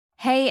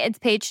Hey, it's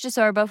Paige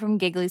DeSorbo from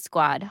Giggly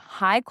Squad.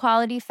 High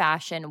quality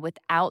fashion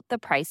without the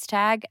price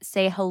tag.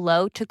 Say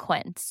hello to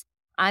Quince.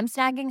 I'm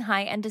snagging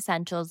high-end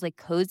essentials like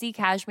cozy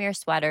cashmere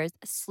sweaters,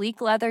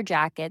 sleek leather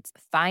jackets,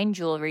 fine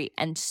jewelry,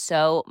 and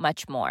so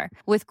much more.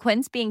 With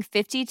Quince being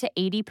 50 to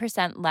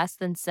 80% less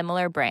than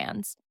similar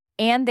brands.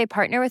 And they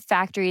partner with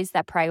factories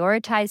that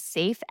prioritize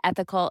safe,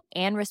 ethical,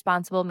 and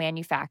responsible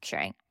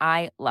manufacturing.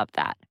 I love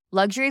that.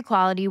 Luxury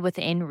quality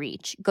within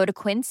reach. Go to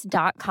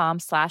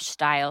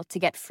quince.com/style to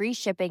get free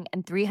shipping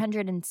and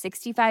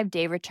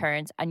 365-day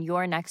returns on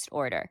your next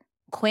order.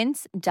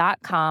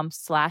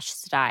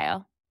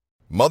 Quince.com/style.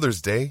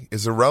 Mother's Day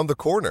is around the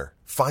corner.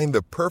 Find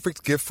the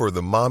perfect gift for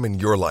the mom in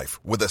your life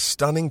with a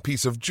stunning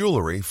piece of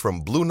jewelry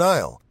from Blue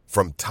Nile.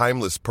 From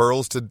timeless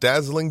pearls to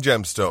dazzling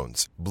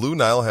gemstones, Blue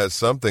Nile has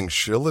something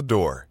she'll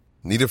adore.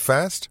 Need it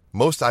fast?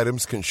 Most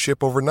items can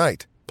ship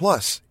overnight.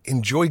 Plus,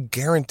 enjoy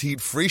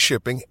guaranteed free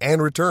shipping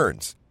and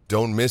returns.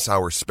 Don't miss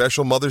our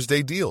special Mother's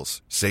Day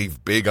deals.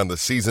 Save big on the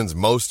season's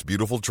most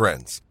beautiful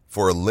trends.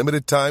 For a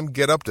limited time,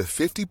 get up to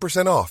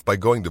 50% off by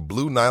going to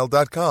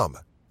BlueNile.com.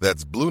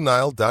 That's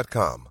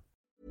BlueNile.com.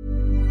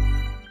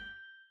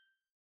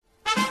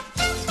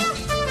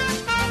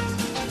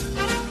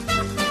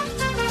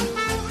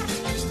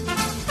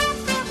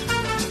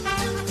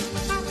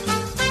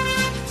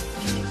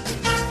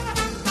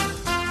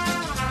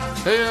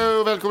 Hej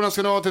och välkomna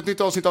ska ni ha till ett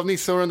nytt avsnitt av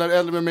Nisse och där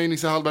äldre med mig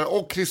Nisse Hallberg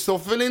och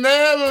Kristoffer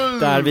Lindell.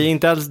 Där vi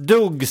inte alls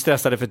dugg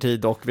stressade för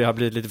tid och vi har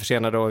blivit lite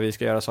försenade och vi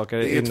ska göra saker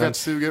innan. Det är innan.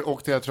 tvättsuger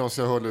och det är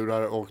trasiga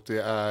hörlurar och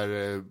det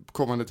är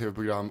kommande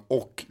tv-program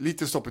och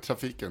lite stopp i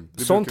trafiken.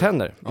 Det sånt brukar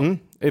händer.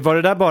 Ja. Var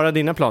det där bara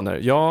dina planer?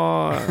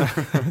 Ja.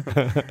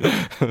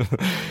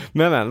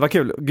 men vad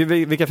kul. Gud,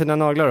 vilka fina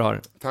naglar du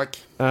har.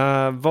 Tack.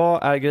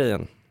 Vad är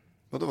grejen?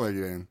 Vad är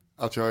grejen?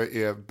 Att jag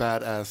är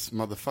badass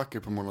motherfucker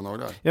på måla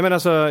naglar. Ja men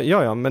alltså,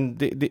 ja men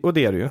och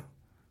det är du ju.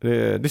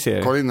 Det ser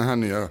jag. Kolla in den här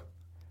nya. Den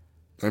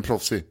är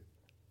proffsig.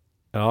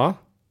 Ja.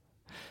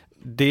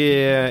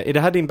 Är det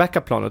här din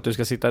backup-plan att du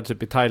ska sitta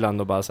typ i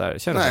Thailand och bara så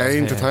här? Nej,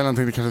 inte Thailand,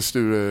 tänkte kanske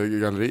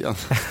Sturegallerian.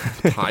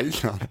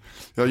 Thailand.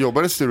 Jag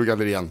jobbar i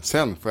Sturegallerian.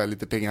 Sen får jag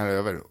lite pengar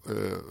över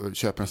och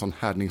köper en sån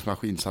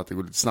härdningsmaskin så att det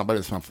går lite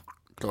snabbare så man får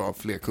klara av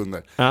fler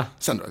kunder. Ja.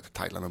 Sen drar jag till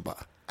Thailand och bara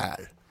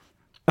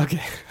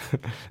Okej.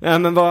 Ja,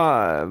 men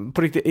vad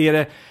på riktigt är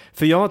det?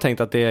 För jag har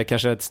tänkt att det är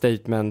kanske ett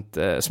statement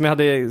som jag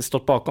hade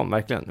stått bakom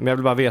verkligen. Men jag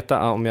vill bara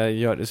veta om jag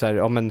gör det så här.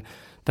 Ja, men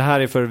det här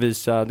är för att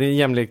visa. Det är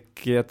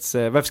jämlikhets.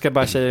 Varför ska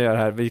bara tjejer göra det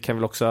här? Vi kan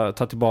väl också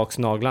ta tillbaks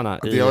naglarna.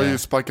 Det har ju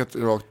sparkat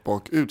rakt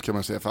bak ut kan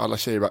man säga. För alla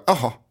tjejer bara,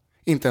 jaha,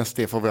 inte ens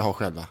det får vi ha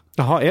själva.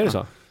 Jaha, är det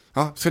så?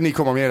 Ja, så ni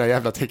kommer med era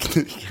jävla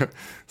tekniker.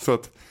 Så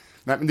att,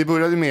 nej, men det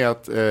började med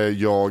att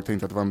jag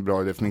tänkte att det var en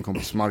bra idé för min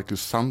kompis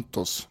Marcus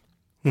Santos.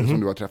 Som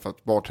du har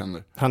träffat,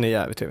 bartender. Han är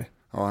jävligt trevlig.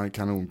 Ja, han är en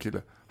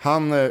kanonkille.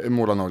 Han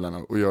målar naglarna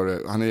och gör det.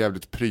 Han är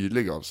jävligt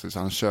prydlig av sig. Så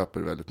han köper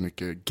väldigt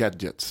mycket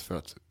gadgets för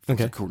att få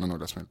så coola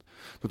naglar som helst.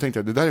 Då tänkte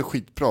jag, det där är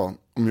skitbra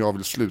om jag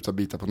vill sluta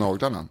bita på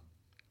naglarna.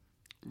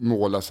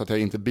 Måla så att jag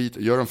inte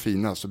biter. Gör dem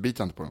fina så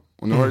biter jag inte på dem.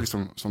 Och nu har det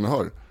liksom, som du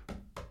hör.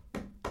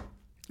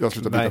 Jag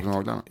slutar bita på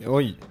naglarna.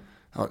 Oj.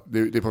 Ja, det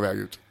är på väg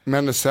ut.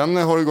 Men sen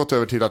har det gått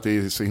över till att det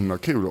är så himla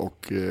kul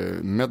och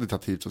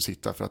meditativt att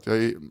sitta. För att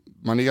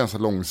man är ganska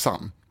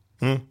långsam.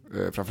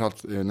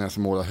 Framförallt när jag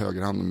ska måla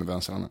högerhanden med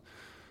vänsterhanden.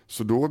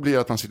 Så då blir det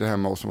att man sitter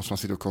hemma och så måste man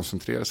sitta och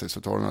koncentrera sig.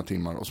 Så tar det några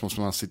timmar och så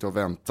måste man sitta och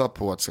vänta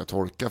på att det ska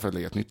torka för att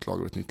lägga ett nytt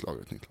lager och ett nytt lager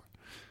och ett nytt lager.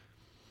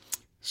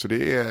 Så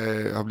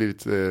det har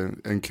blivit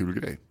en kul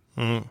grej.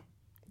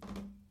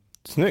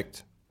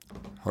 Snyggt.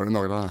 Har du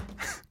naglarna?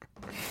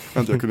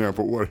 Jag inte kunnat göra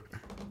på år.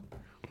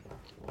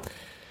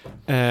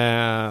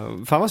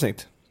 Fan vad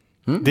snyggt.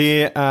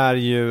 Det är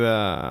ju...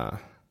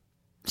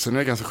 Sen är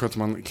det ganska skönt om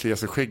man kliar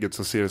sig skägget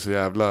så ser det så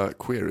jävla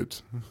queer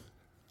ut.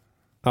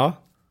 Ja.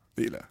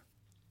 Det gillar jag.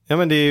 Ja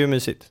men det är ju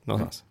mysigt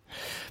någonstans.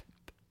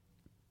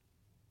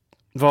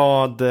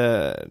 Vad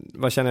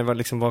känner du,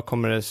 liksom, vad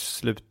kommer det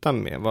sluta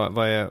med?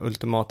 Vad är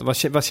ultimata?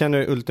 Vad känner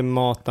du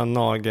ultimata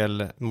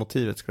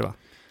nagelmotivet skulle vara?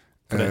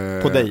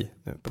 På dig?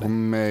 På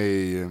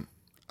mig...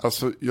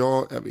 Alltså,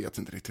 jag vet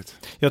inte riktigt.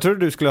 Jag tror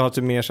du skulle ha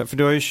till mer... För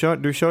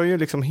du kör ju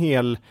liksom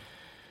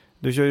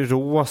du kör ju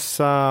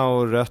rosa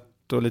och rött.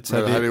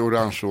 Lite det här är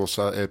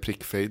orange-rosa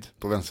prickfade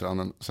på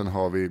vänsterhanden. Sen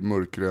har vi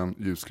mörkgrön,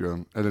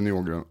 ljusgrön, eller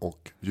neongrön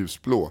och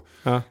ljusblå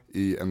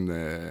i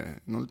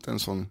någon liten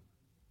sån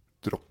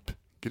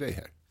droppgrej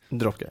här.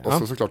 Droppgrej, och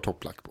så såklart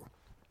topplack på.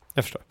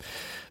 Jag förstår.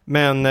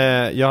 Men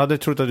jag hade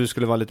trott att du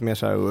skulle vara lite mer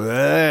så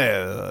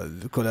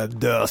här kolla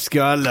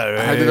dödskallar.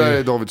 Nej, det där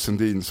är David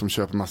Sundin som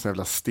köper massa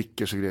jävla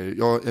stickers och grejer.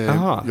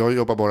 Jag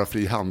jobbar bara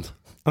fri hand.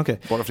 Okej.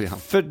 Bara fri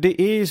hand. För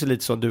det är ju så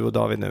lite så du och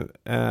David nu.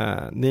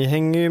 Ni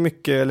hänger ju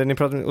mycket, eller ni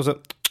pratar och så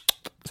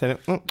säger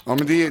ni, Ja,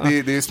 men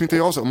det smittar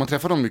jag så. Om man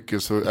träffar dem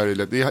mycket så är det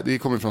lätt. Det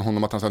kommer från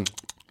honom att han sen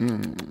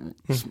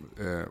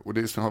och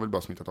det har väl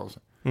bara smittat av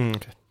sig.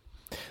 Okay.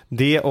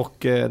 Det och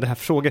det här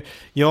frågor.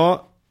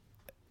 Jag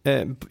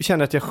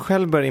känner att jag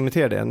själv börjar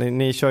imitera det.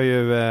 Ni kör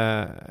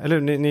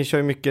ju ni kör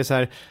ju mycket så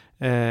här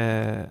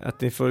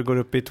Att ni får gå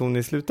upp i ton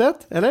i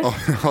slutet, eller?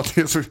 Ja,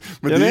 det är så,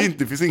 men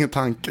det finns ingen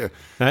tanke.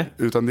 Nej.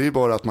 Utan det är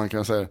bara att man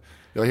kan säga,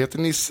 jag heter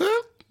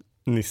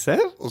Nisse.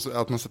 Och så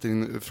att man sätter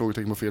in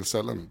frågetecken på fel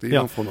ställen. Det är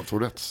någon form av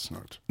Tourettes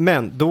snart.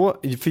 Men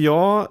då, för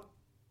jag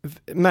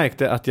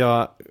märkte att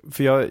jag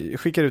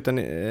skickar ut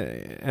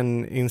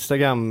en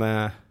Instagram,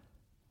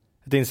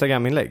 ett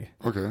Instagram-inlägg.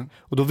 Okay.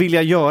 Och då vill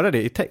jag göra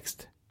det i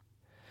text.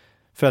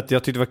 För att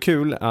jag tyckte det var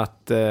kul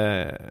att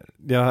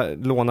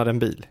jag lånade en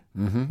bil.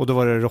 Mm-hmm. Och då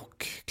var det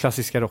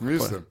klassiska rock på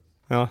det.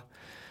 Ja.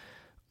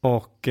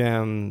 Och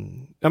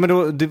ja, men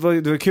då, det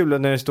var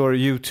kul när det står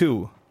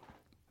U2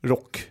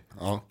 rock.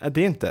 Ja.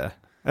 Det är inte,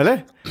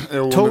 eller?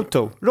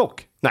 Toto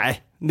rock.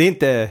 Nej, det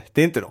är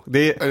inte rock.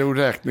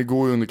 Det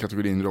går ju under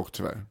kategorin rock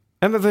tyvärr.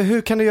 Men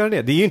hur kan du göra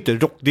det? Det är ju inte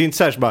rock. Det är inte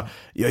så här som bara,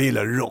 jag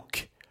gillar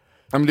rock.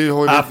 Ja, men det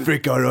har ju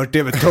Afrika har rört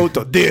det med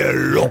Toto. Det är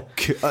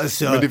rock.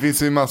 Alltså. Men det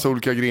finns ju en massa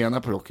olika grenar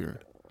på rock ju.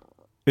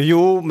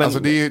 Jo, men... Alltså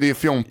det är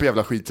fjompig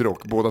jävla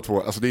skitrock, båda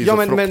två. Alltså det är så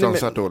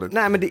fruktansvärt dåligt.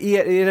 Nej, men det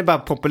är det bara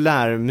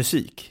populär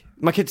musik.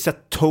 Man kan inte säga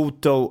att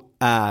Toto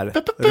är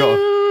rock.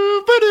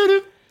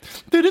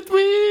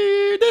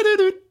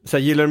 Så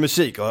jag gillar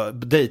musik och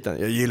dejten.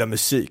 Jag gillar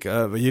musik.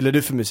 Vad gillar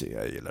du för musik?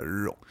 Jag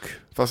gillar rock.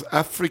 Fast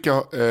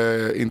Afrika,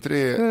 inte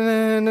det...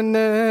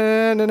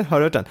 Har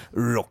du hört den?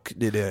 Rock,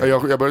 det är det.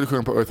 Jag började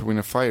sjunga på Earth, Wind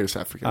 &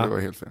 Fire's Africa, det var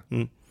helt fel.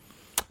 Mm.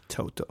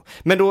 Toto.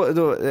 Men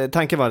då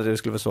tanken var att det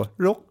skulle vara så.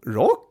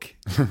 Rock?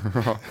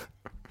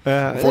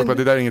 Folk bara,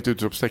 det där är inget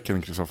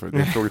utropstecken, Kristoffer. Det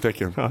är ett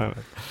frågetecken.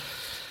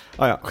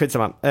 Ja,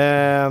 skitsamma.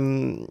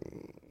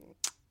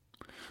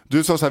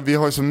 Du sa så här, vi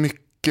har ju så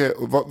mycket.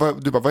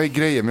 Du bara, vad är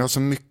grejen? Vi har så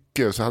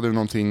mycket. Så hade du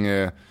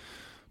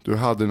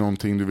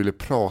någonting du ville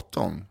prata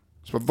om.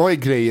 Så vad är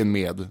grejen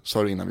med?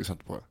 Sa du innan vi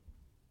satt på det.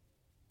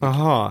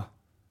 Aha.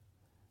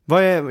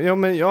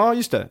 Ja,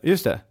 just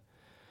det.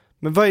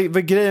 Men vad är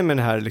grejen med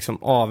den här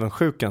liksom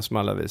avundsjukan som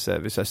alla vi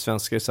säger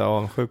svenskar är så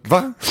avundsjuka?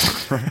 Va?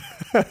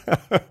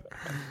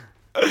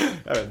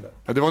 Jag vet inte.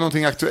 Det var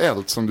någonting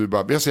aktuellt som du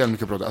bara, vi har så jävla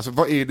mycket att prata. Alltså,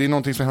 vad är det?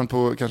 Någonting som har hänt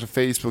på kanske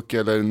Facebook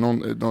eller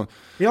någon...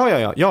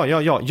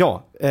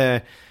 Ja.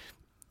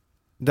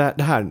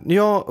 Det här,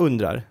 jag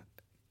undrar.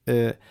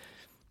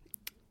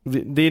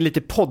 Det är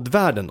lite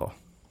poddvärlden då.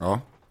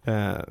 Ja.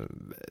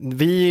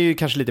 Vi är ju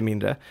kanske lite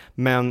mindre,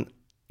 men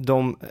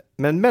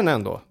men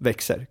ändå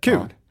växer. Kul.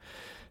 Ja.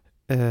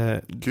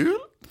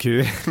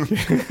 Kul.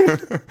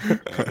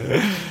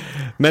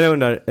 Men jag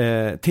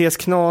undrar, TS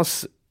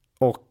Knas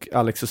och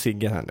Alex och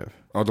Sigge här nu.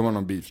 Ja, de har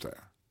någon beef där.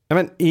 Ja,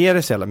 men är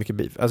det så jävla mycket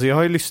beef? Alltså jag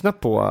har ju lyssnat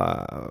på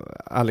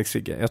Alex och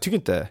Sigge. Jag tycker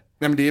inte...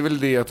 Nej, men det är väl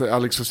det att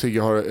Alex och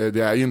Sigge har,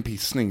 det är ju en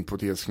pissning på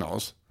TS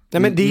Knas.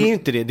 Nej, men det är ju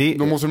inte det.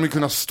 Då måste de ju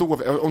kunna stå,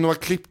 om de har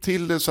klippt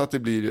till det så att det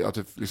blir, att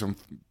det liksom,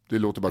 det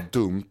låter bara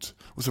dumt.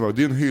 Och så var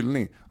det är en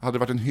hyllning. Hade det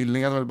varit en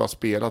hyllning hade man bara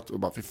spelat och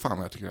bara, fy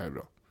fan jag tycker det här är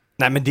bra.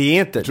 Nej, men det är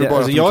inte.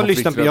 Jag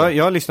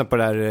har lyssnat på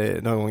det här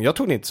någon gång. Jag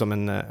tog det inte som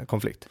en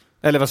konflikt.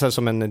 Eller vad säger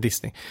som en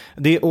dissning.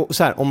 Det är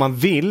så här, om man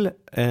vill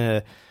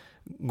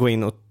gå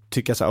in och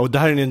tycka så här, det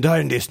här är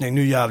en dissning,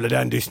 nu jävlar det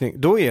är en dissning.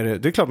 Då är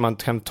det klart man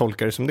kan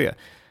tolka det som det.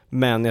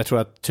 Men jag tror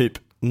att typ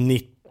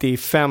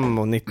 95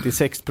 och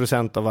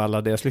 96% av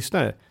alla deras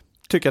lyssnare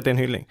tycker att det är en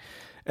hyllning.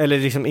 Eller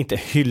liksom inte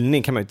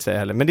hyllning kan man inte säga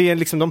heller. Men det är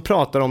liksom, de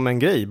pratar om en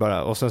grej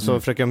bara. Och sen så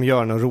försöker de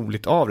göra något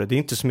roligt av det. Det är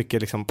inte så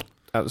mycket liksom,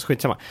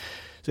 skitsamma.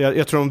 Så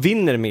jag tror de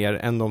vinner mer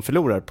än de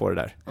förlorar på det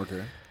där.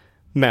 Okay.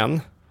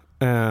 Men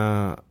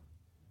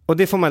och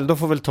de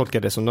får väl tolka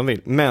det som de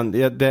vill. Men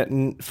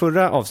det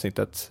förra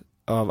avsnittet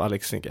av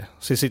Alex Sigge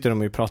så sitter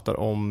de och pratar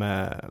om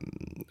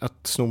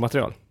att sno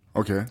material.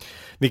 Okay.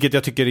 Vilket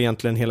jag tycker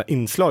egentligen hela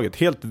inslaget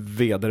helt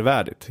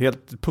vedervärdigt,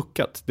 helt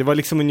puckat. Det var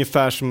liksom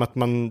ungefär som att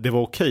det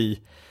var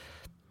okej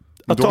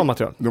att ta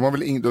material. De har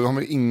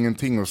väl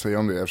ingenting att säga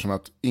om det eftersom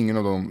att ingen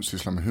av dem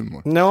sysslar med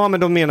humor. Ja, men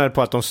de menar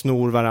på att de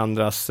snor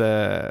varandras det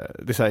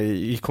är så här,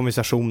 i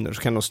konversationer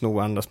så kan de sno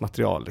varandras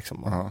material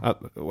liksom,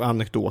 och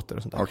anekdoter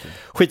och sånt där. Okay.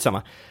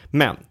 Skitsamma.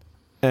 Men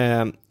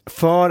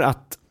för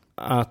att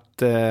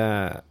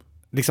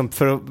liksom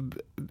för att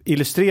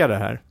illustrera det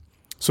här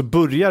så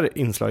börjar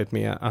inslaget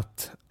med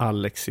att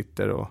Alex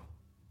sitter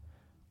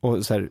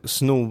och så här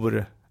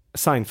snor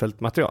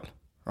Seinfeld-material.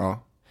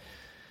 Ja.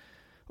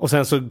 Och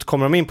sen så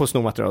kommer de in på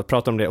snormaterialet,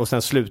 pratar om det och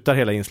sen slutar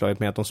hela inslaget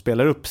med att de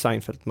spelar upp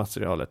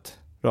Seinfeld-materialet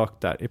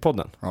rakt där i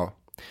podden. Ja.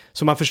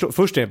 Så man förstår,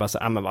 först är det bara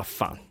så men vad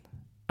fan.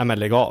 Men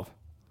lägg av.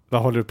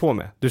 Vad håller du på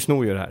med? Du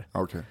snor ju det här.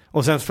 Okay.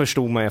 Och sen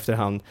förstod man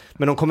efterhand,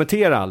 men de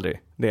kommenterar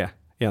aldrig det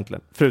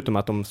egentligen, förutom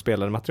att de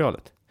spelade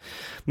materialet.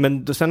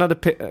 Men sen hade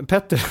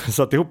Petter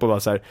satt ihop och var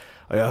så här,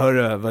 jag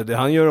hör,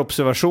 han gör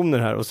observationer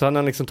här och så hade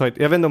han liksom tagit,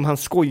 jag vet inte om han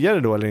skojade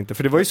då eller inte,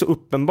 för det var ju så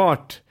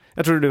uppenbart.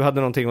 Jag tror du hade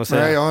någonting att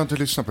säga. Nej, jag har inte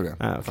lyssnat på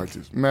det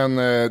faktiskt. Men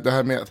det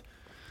här med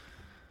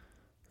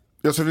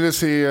jag skulle vilja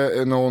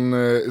se någon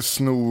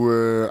sno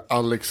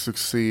Alex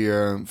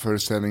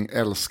succé-föreställning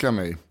Älska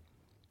mig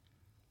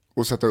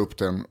och sätta upp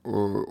den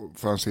och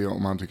få se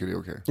om han tycker det är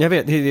okej. Jag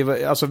vet, det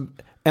var, alltså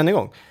än en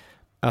gång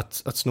att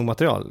sno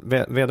material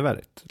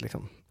vedervärdigt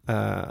liksom.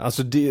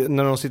 Alltså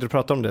när de sitter och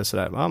pratar om det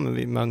sådär,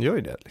 men man gör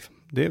ju det liksom.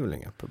 Det är väl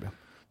inga problem.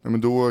 Ja,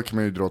 men då kan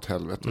man ju dra åt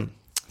helvete.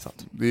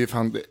 Sant.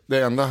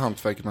 Det enda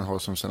hantverket man har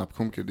som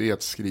stand-up-komiker, det är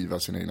att skriva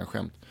sina egna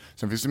skämt.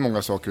 Sen finns det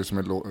många saker som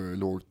är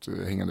lågt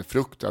hängande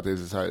frukt, att det är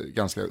så här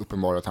ganska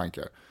uppenbara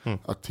tankar.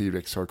 Att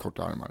T-Rex har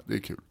korta armar, det är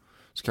kul.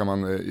 Så kan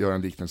man göra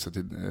en liknelse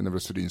till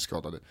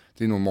neurosedynskadade.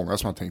 Det är nog många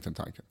som har tänkt den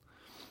tanken.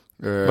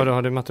 Vadå,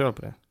 har du material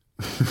på det?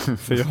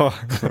 För jag...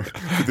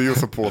 Det är ju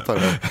så påtar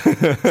det.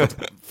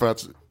 För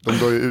att de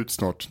dör ju ut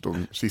snart,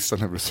 de sista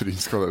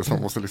neurosedynskadade, så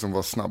man måste liksom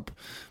vara snabb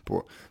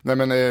på. Nej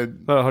men...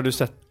 Har du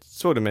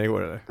såg du mig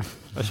igår eller?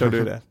 Jag körde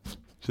ju det.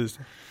 Precis.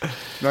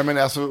 Nej men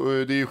alltså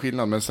det är ju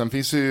skillnad, men sen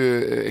finns det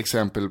ju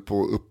exempel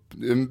på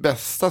den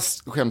bästa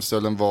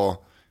skämtstölden var,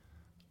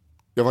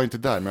 jag var inte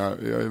där men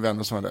jag är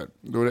vänner som var där.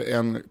 Då är det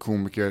en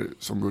komiker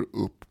som går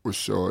upp och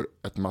kör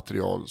ett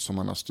material som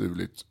han har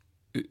stulit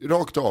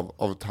rakt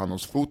av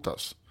Thanos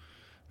Fotas.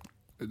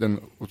 Den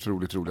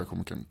otroligt roliga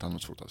komikern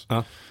Thanos Fotas.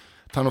 Ja.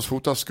 Thanos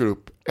Fotas går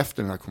upp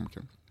efter den här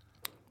komikern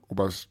och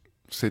bara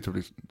säger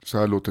till så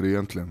här låter det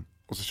egentligen,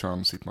 och så kör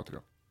han sitt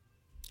material.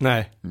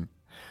 Nej.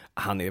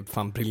 Han är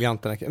fan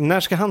briljant. När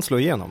ska han slå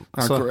igenom?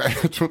 Jag tror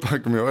inte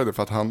han kommer göra det,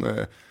 för att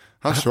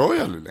han kör ju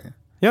aldrig längre.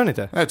 Gör han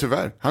inte? Nej,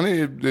 tyvärr. Han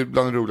är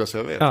bland det roligaste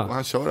jag vet. Och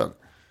han kör den.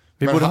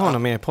 Vi borde ha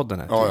honom med i podden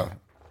här. Ja.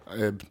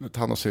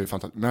 Thanos är ju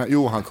fantastiskt. Men,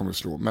 jo, han kommer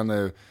slå.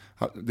 Men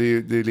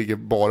det ligger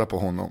bara på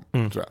honom,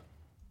 tror jag.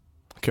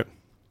 Kul.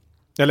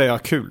 Eller ja,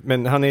 kul.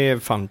 Men han är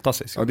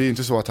fantastisk. Ja, det är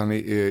inte så att han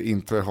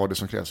inte har det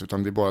som krävs.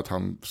 Utan det är bara att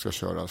han ska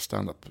köra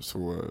stand-up.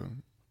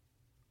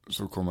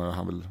 Så kommer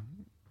han väl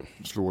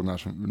slå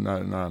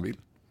när han vill.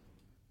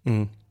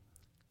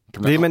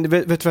 Men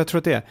vet du vad jag tror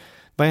att det är?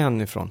 Vad är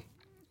han ifrån?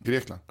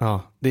 Grekland.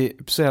 Ja, det är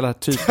så jävla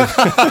typiskt.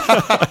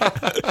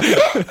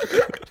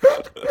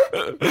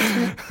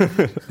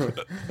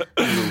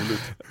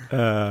 Roligt.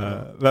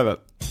 Väl.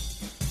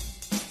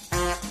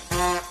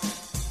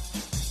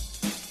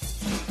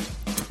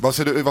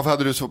 Varför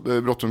hade du så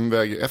bråttom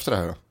väg efter det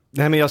här då?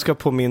 Nej, men jag ska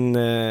på min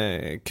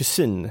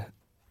kusin.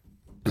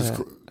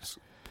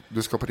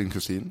 Du ska på din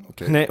kusin?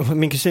 Okay. Nej,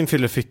 min kusin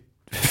fyller fitti.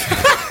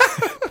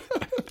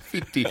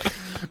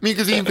 Min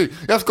kusin fyller.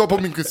 Jag ska på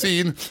min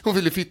kusin. Hon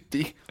fyller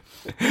fitti.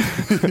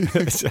 Jag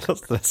är så jävla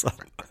stressad.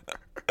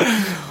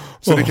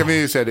 Så det kan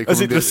vi ju säga. Jag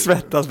sitter och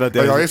svettas för att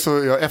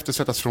jag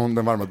eftersvettas från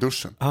den varma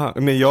duschen.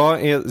 Men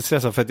jag är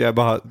stressad för att jag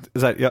bara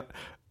så här,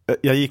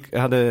 jag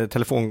hade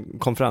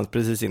telefonkonferens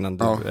precis innan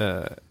du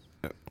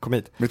kom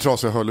hit. Med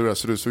trasiga hörlurar,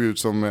 så du såg ut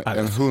som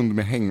en hund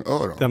med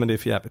hängöron. Ja, men det är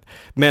för jävligt.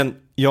 Men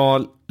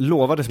jag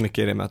lovade så mycket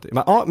i det mötet.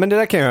 Men det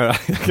där kan jag göra.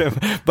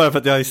 Bara för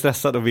att jag är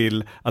stressad och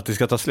vill att det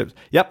ska ta slut.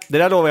 Ja, det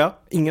där lovar jag.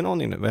 Ingen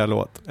aning nu vad jag har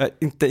lovat.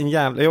 Inte en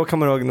jävla... Jag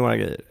kommer ihåg några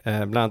grejer.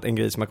 Bland annat en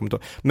grej som jag kommer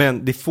ihåg.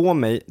 Men det får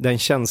mig, den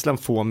känslan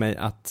får mig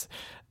att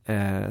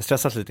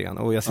stressas lite grann.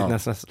 Och jag sitter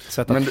nästan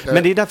svettas.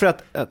 Men det är därför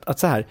att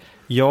så här,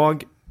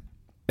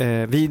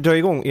 vi drar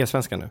igång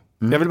E-svenska nu.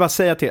 Jag vill bara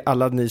säga till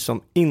alla ni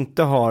som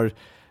inte har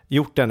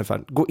gjort det ännu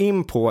för. Gå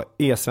in på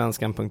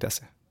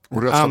esvenskan.se.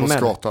 Och rösta på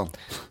skatan.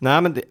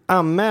 Nej, men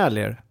anmäl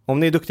er. Om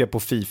ni är duktiga på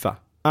FIFA.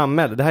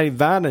 Anmäl. Det här är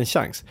världens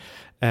chans.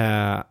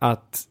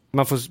 Att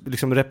man får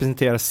liksom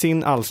representera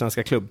sin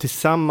allsvenska klubb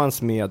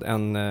tillsammans med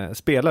en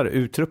spelare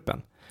ur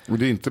truppen. Och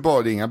det är inte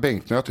bara, det är inga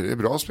bänknöter, det är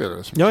bra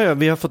spelare. Ja,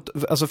 vi har fått,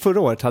 alltså förra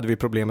året hade vi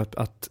problemet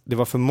att det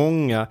var för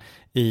många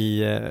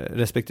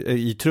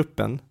i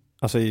truppen,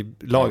 alltså i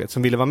laget,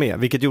 som ville vara med.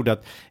 Vilket gjorde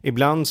att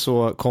ibland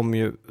så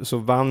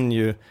vann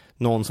ju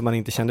någon som man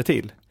inte kände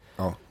till.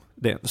 Ja.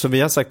 Så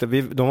vi har sagt att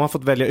de har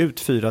fått välja ut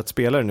 4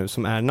 spelare nu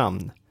som är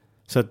namn.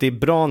 Så att det är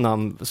bra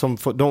namn som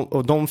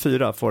och de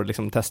 4 får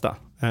liksom testa.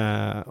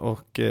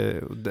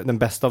 Den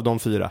bästa av de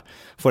 4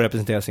 får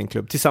representera sin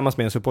klubb tillsammans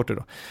med en supporter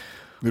då.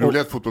 Det är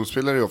roligt att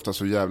fotbollsspelare är ofta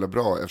så jävla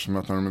bra, eftersom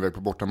att när de är iväg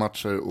på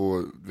bortamatcher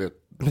och vet,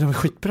 men de är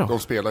skitbra. De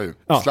spelar ju.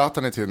 Ja.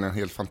 Zlatan är till en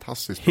helt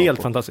fantastisk.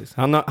 Helt fantastisk.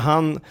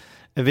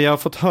 Vi har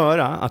fått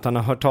höra att han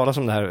har hört talas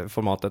om det här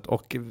formatet,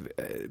 och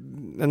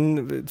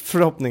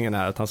förhoppningen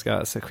är att han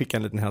ska skicka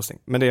en liten hälsning.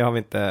 Men det har vi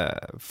inte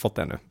fått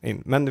ännu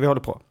in. Men vi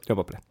håller på att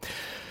jobba på det.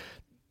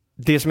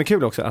 Det som är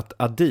kul också är att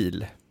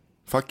Adil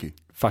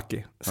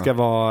Fakki ska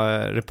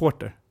vara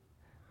reporter.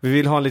 Vi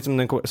vill ha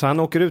liksom så han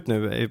åker ut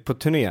nu på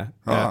turné.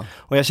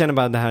 Och jag känner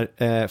bara det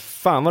här,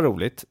 fan vad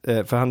roligt.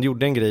 För han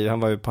gjorde en grej, han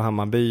var ju på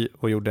Hammarby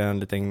och gjorde en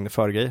liten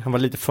förgrej. Han var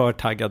lite för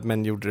taggad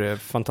men gjorde det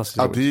fantastiskt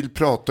roligt. Adil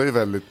pratar ju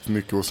väldigt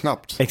mycket och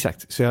snabbt.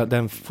 Exakt, så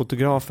den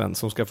fotografen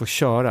som ska få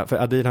köra, för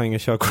Adil har ingen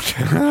körkort.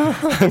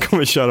 Han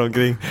kommer köra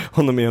omkring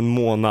honom i en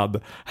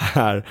månad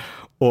här.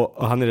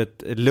 Och han är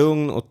rätt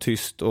lugn och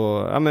tyst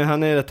och men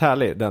han är rätt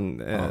härlig,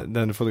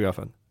 den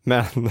fotografen.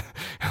 Men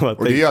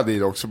och det är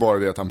Adil också, bara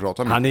det att han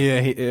pratar med. Han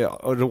är ju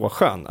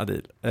råskön,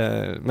 Adil.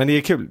 Men det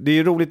är kul. Det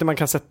är roligt när man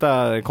kan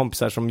sätta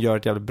kompisar som gör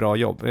ett jävligt bra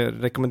jobb.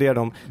 Jag rekommenderar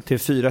dem till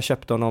 4,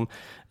 köpte honom.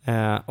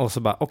 Och så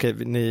bara,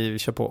 okej, ni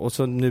kör på. Och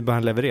så nu börjar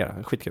han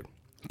leverera. Skitkul.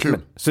 Kul.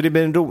 Så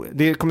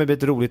det kommer bli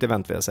ett roligt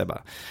event, vill jag säga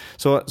bara.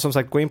 Så som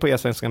sagt, gå in på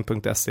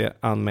esvenskan.se,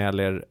 anmäl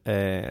er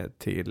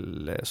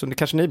till, så det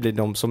kanske ni blir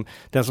den som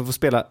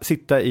får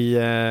sitta i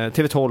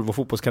TV12 och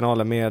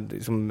fotbollskanaler med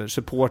liksom,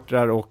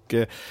 supportrar och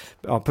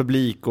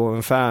publik och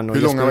en fan. Och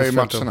hur långa är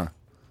matcherna?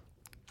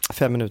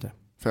 5 minuter.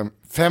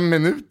 5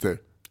 minuter?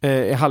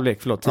 Halvlek,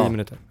 10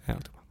 minuter.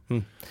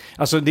 Mm.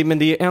 Alltså, men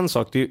det är en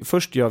sak.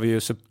 Först gör vi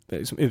ju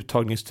liksom,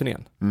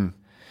 uttagningsturnén.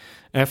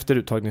 Efter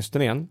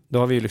uttagningsturnén, då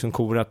har vi liksom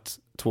korat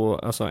 2,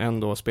 alltså en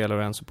då spelare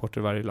och en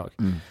supporter i varje lag.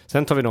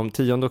 Sen tar vi dem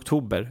 10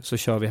 oktober, så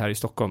kör vi här i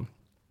Stockholm.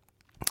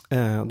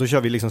 Då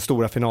kör vi liksom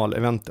stora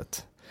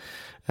finaleventet.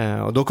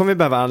 Och då kommer vi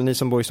behöva, alla ni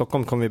som bor i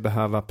Stockholm kommer vi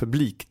behöva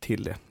publik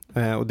till det.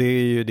 Och det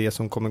är ju det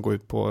som kommer gå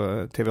ut på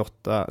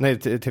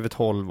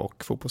TV12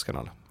 och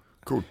fotbollskanalen.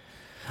 Cool.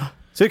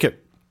 Så det är kul.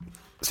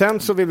 Sen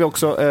så vill vi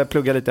också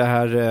plugga lite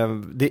här.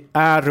 Det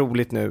är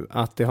roligt nu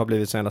att det har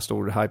blivit så jävla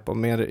stor hype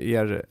om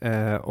er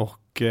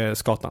och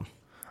Skatan.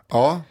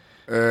 Ja,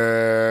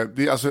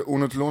 alltså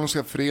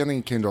ornitologiska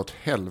föreningen kan ju dra åt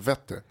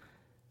helvete.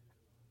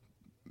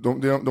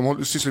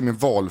 De sysslar med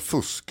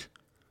valfusk.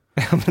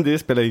 Men det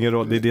spelar ingen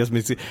roll, det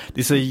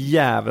är så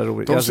jävla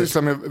roligt. De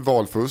sysslar med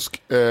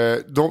valfusk.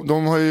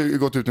 De har ju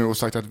gått ut nu och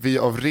sagt att vi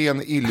av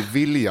ren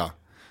illvilja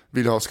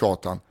vill ha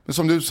Skatan. Men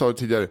som du sa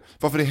tidigare,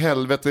 varför i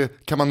helvete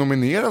kan man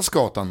nominera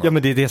Skatan då? Ja,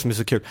 men det är det som är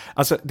så kul.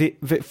 Alltså,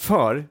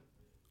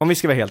 om vi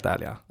ska vara helt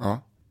ärliga.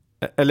 Ja.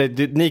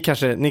 Eller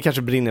ni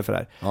kanske brinner för det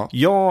här. Ja.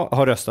 Jag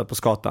har röstat på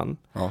Skatan.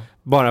 Ja.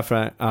 Bara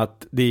för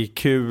att det är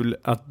kul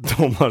att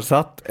de har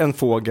satt en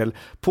fågel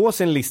på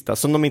sin lista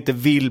som de inte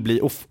vill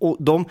bli.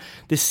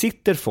 Det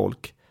sitter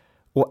folk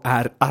och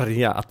är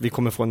arga att vi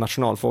kommer få en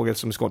nationalfågel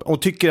som är skåd.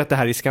 Och tycker att det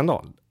här är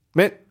skandal.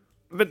 Men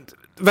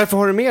varför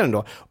har du med den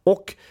då?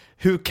 Och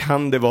hur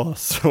kan det vara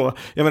så?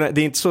 Jag menar,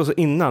 det är inte så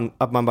innan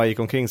att man bara gick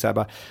omkring så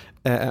här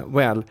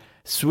bara,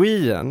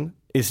 Sweden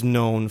is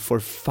known for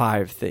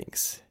 5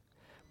 things.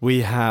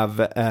 We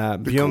have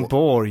Björn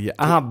Borg,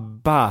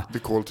 ABBA, The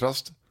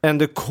Koltrast. And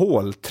the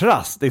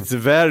Koltrast.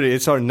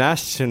 It's our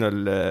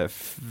national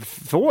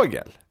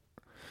fågel.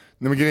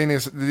 Nej, men grejen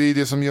är,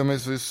 det som gör mig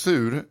så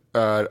sur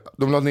är,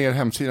 de la ner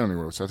hemsidan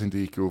igår så att det inte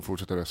gick att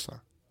fortsätta rösta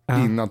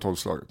innan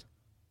 12-slaget.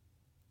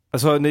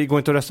 Alltså, det går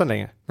inte att rösta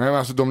längre? Nej, men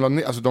alltså de la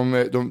ner, alltså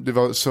det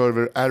var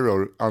server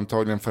error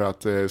antagligen för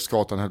att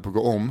Skatan höll på att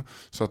gå om,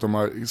 så att de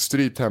har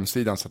strypt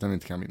hemsidan så att den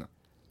inte kan vinna.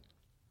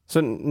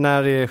 Så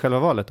när är själva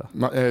valet då?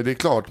 Det är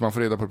klart, man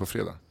får reda på det på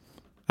fredag.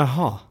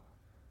 Aha,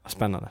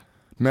 spännande.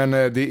 Men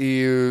det är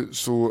ju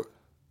så,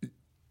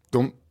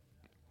 de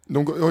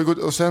har ju gått,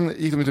 och sen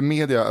gick de ut i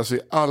media, alltså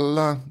i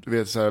alla, du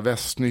vet, så här,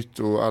 Västnytt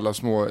och alla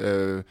små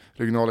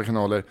regionala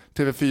kanaler,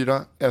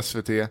 TV4,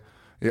 SVT,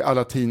 i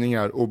alla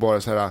tidningar, och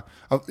bara så här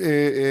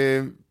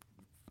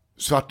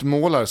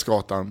svartmålar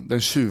Skatan,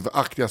 den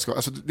tjuvaktiga Skatan.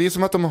 Alltså det är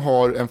som att de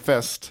har en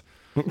fest.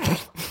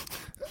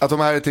 Att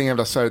de är ett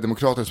jävla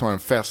Sverigedemokrater som har en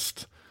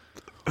fest.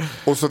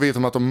 Och så vet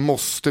de att de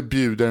måste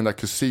bjuda den där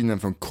kusinen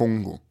från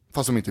Kongo,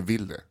 fast de inte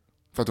vill det.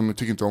 För att de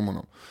tycker inte om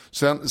honom.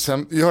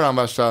 Sen gör han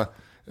värsta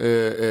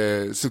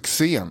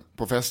succén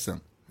på festen.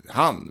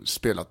 Han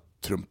spelar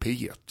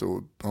trumpet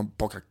och han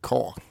bakar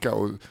kaka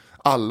och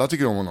alla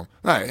tycker om honom.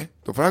 Nej,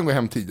 då får han gå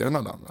hem tidigare än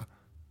alla andra.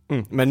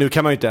 Men nu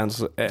kan man ju inte ens...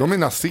 De är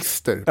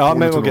nazister. Ja,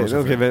 men okej.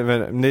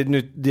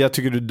 Jag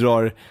tycker du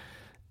drar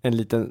en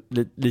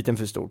liten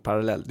för stor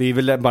parallell. Det är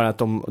väl bara att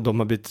de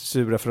har blivit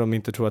sura för de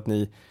inte tror att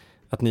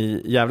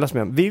ni jävlas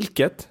med dem.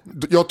 Vilket?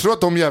 Jag tror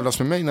att de jävlas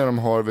med mig när de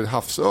har vid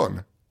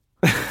havsörn.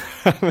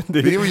 Det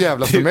är ju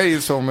jävlas med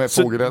mig som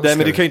fågelälskare. Nej,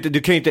 men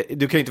du kan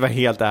ju inte vara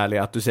helt ärlig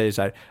att du säger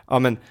så här: ja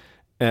men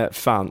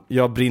fan,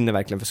 jag brinner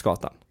verkligen för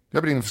Skatan.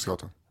 Jag brinner för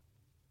Skatan.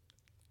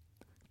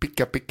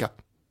 Picka.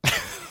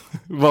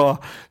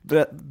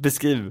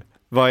 Beskriv.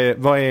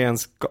 Vad är en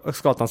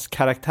Skatans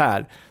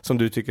karaktär som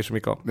du tycker så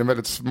mycket om? Det är en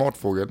väldigt smart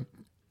fågel.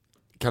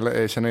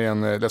 Känner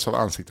igen, läs av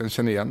ansikten,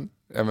 känner igen.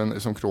 Även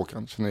som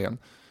kråkan, känner igen.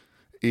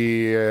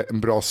 Är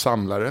en bra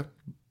samlare.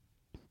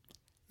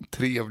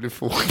 Trevlig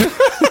fågel.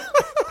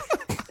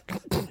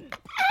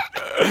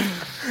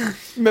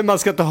 Men man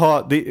ska inte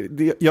ha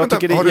jag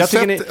tycker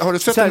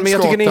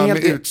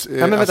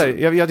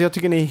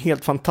ni är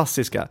helt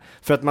fantastiska.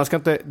 För att man ska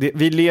inte,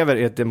 vi lever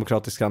i ett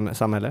demokratiskt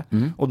samhälle.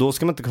 Och då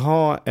ska man inte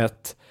ha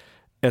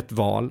ett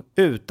val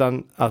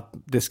utan att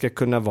det ska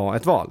kunna vara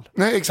ett val.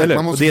 Nej, exakt. Eller?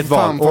 Man måste få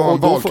ha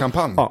en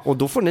valkampanj. Och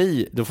då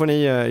får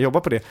ni jobba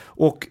på det.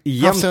 Och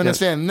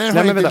egentligen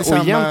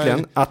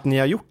att ni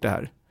har gjort det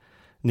här.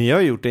 Ni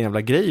har gjort en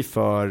jävla grej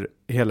för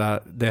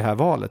hela det här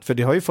valet. För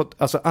det har ju fått,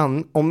 alltså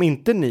om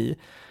inte ni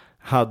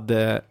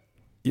hade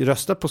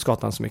röstat på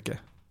Skatan så mycket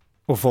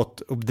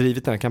och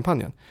drivit den här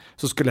kampanjen,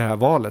 så skulle det här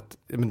valet,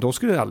 men de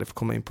skulle aldrig få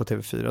komma in på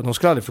TV4, de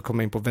skulle aldrig få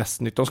komma in på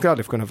Västnytt, de skulle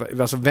aldrig få kunna,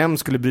 alltså vem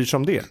skulle bry sig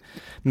om det?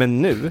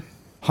 Men nu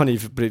har ni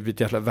blivit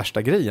jävla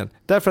värsta grejen,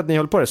 därför att ni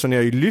håller på det, så ni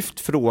har ju lyft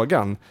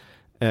frågan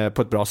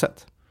på ett bra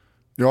sätt.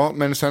 Ja,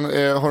 men sen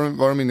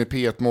var de inne i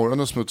P1 morgon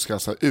och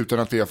smutskassa utan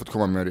att vi har fått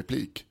komma med en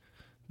replik.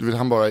 Du vet,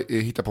 han bara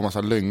hittar på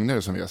massa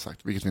lögner som vi har sagt,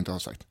 vilket vi inte har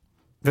sagt.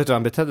 Vet du vad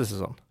han betedde sig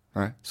som?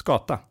 Nej.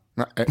 Skata.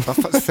 Nej,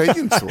 säg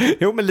inte så.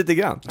 Jo, men lite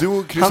grann. Du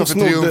och Kristoffer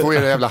Triumf och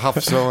era jävla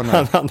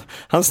havsörnar.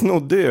 Han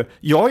snodde ju.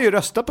 Jag har ju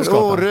röstat på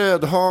Skatan.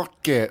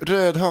 Rödhake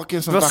är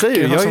en sån Vad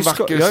säger vacker, du? sån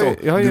vacker så.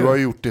 Du har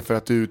gjort det för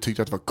att du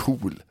tyckte att det var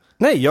cool.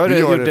 Nej, jag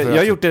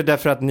har gjort det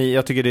därför att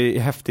jag tycker det är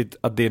häftigt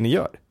att det ni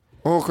gör.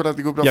 Kolla,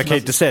 det går bra. Jag kan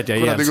inte säga att jag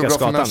älskar det går bra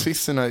Skatan. för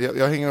nazisterna.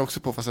 Jag hänger också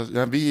på, fast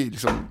vi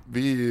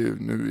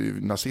nu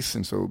är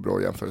nazisten så bra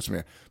att jämföra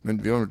med.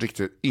 Men vi har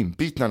riktigt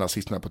inbitna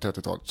nazisterna på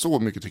 30-talet. Så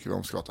mycket tycker vi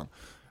om Skatan.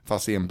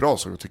 Fast det är en bra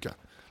sak att tycka.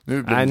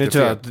 Nu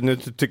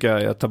tycker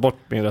jag tar bort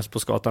min röst på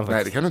Skatan.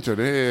 Nej, det kan du inte.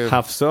 Det är...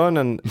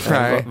 Havsörnen.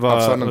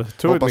 Havsörnen.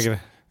 Hoppas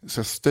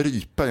så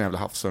strypa en jävla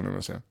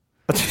havsörnen.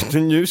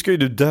 Nu ska ju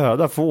du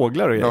döda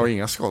fåglar och grejer. Ja,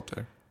 inga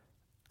skator.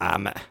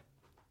 Men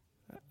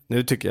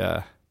nu tycker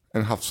jag...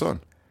 En havsörn.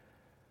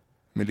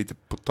 Med lite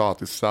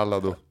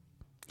potatissallad och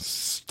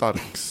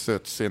stark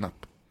söt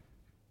senap.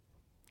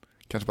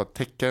 Kanske bara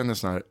täcka en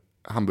sån här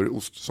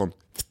hamburgerost sån.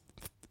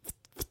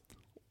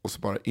 Och så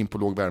bara in på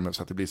låg värme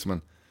så att det blir som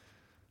en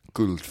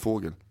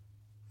guldfågel.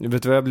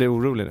 Vet du vad jag blir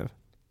orolig nu?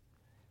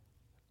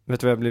 Vet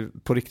du vad jag blir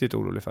på riktigt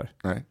orolig för?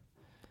 Nej.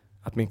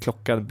 Att min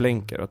klocka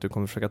blänker och att du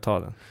kommer försöka ta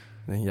den.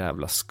 Den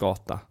jävla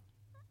skata.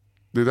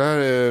 Det där,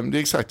 det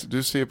är exakt.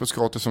 Du ser på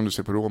skator som du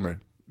ser på romer.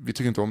 Vi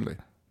tycker inte om dig.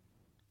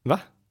 Va?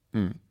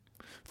 Mm.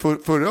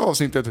 Förra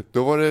avsnittet,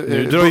 då var det...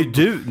 Nu drar ju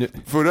du...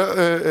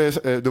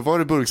 Då var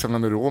det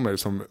burksamlande romer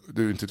som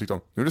du inte tyckte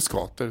om. Nu är det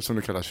skator som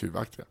du kallar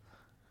tjuvaktiga.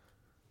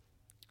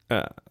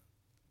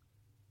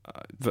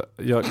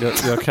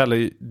 Jag kallar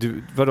ju...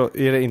 Vadå?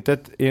 Är det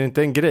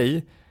inte en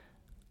grej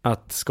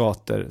att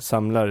skator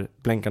samlar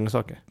blänkande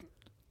saker?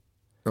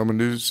 Ja, men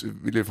nu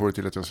vill jag få det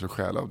till att jag ska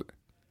stjäla av det.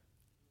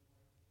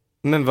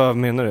 Men vad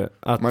menar du?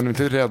 Att... Man är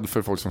inte rädd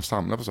för folk som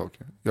samlar på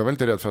saker. Jag är väl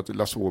inte rädd för att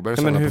Lasse Åberg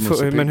samlar på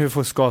Musse Pigg. Men hur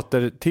får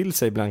skator till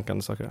sig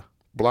blankande saker då?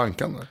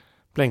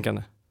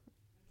 Blänkande?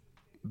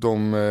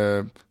 De...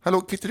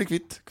 hallå,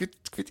 kvitterikvitt.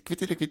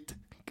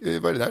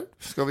 Vad är det där?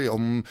 Ska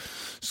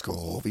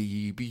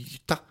vi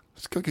byta?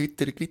 Ska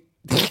kvitterikvitt?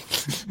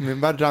 Med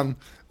varrann.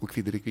 Och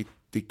kvitterikvitt.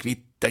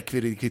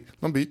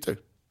 De byter.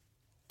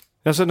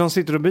 Alltså de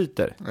sitter och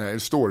byter? Nej, det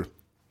står.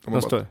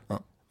 De står? Ja.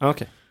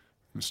 Okej.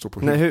 Det står på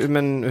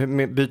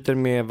men byter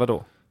med vad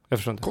då? Jag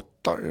förstår inte.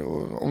 Kottar.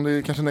 Och om det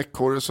är kanske en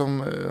ekorre som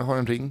har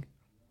en ring,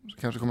 så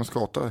kanske kommer en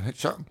skata.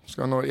 Tja,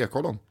 ska jag ha några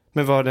ekollon?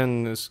 Men var har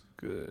den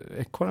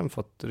ekorren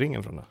fått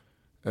ringen från då?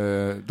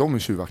 De är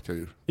tjuvaktiga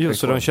djur. Jo,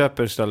 så de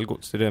köper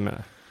stöldgods, det är det jag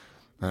menar.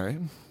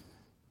 Nej.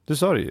 Du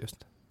sa det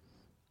just.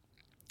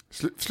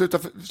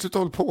 Sluta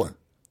hålla på.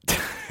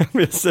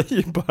 Men jag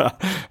säger bara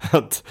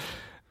att...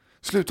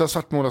 Sluta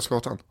svartmåla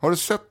skatan. Har du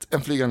sett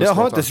en flygande skata?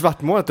 Jag har inte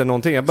svartmålat det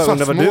någonting. Jag bara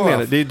undrar vad du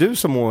menar. Det är du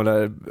som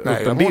målar upp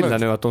en bild här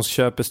nu att de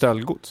köper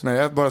stöldgods. Nej,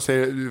 jag bara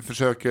säger, du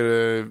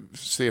försöker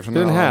se från... Du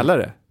är en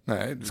hälare.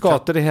 Nej.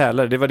 Skator är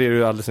hälare, det var det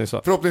du alldeles nyss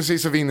sa.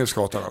 Förhoppningsvis så vinner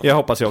skatan. Jag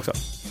hoppas jag också.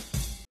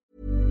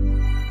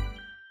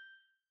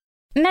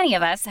 Many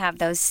of us have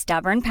those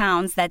stubborn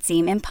pounds that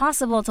seem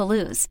impossible to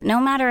lose, no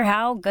matter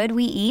how good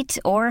we eat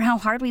or how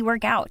hard we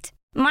work out.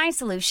 My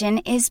solution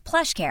is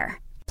PlushCare.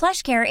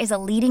 PlushCare is a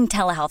leading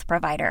telehealth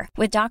provider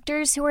with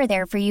doctors who are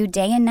there for you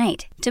day and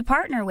night to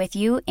partner with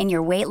you in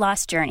your weight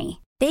loss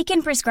journey. They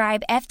can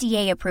prescribe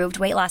FDA-approved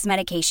weight loss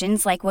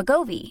medications like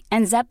Wegovy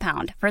and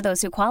Zepbound for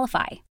those who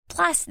qualify.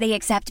 Plus, they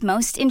accept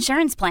most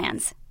insurance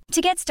plans.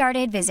 To get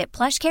started, visit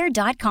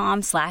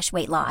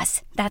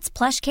plushcare.com/weightloss. That's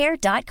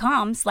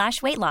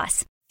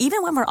plushcare.com/weightloss.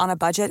 Even when we're on a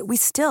budget, we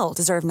still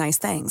deserve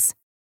nice things.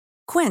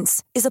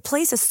 Quince is a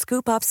place to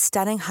scoop up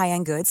stunning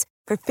high-end goods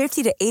for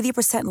 50 to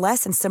 80%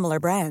 less than similar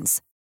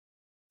brands.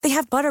 They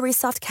have buttery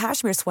soft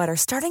cashmere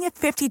sweaters starting at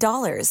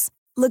 $50,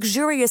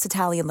 luxurious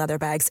Italian leather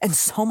bags, and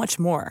so much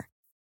more.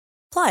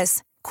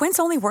 Plus,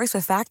 Quince only works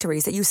with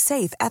factories that use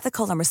safe,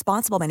 ethical, and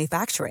responsible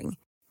manufacturing.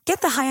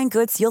 Get the high-end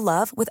goods you'll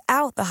love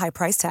without the high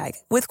price tag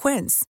with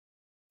Quince.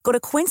 Go to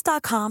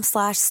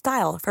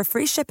quince.com/style for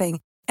free shipping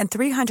and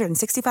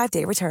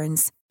 365-day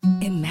returns.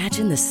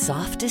 Imagine the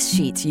softest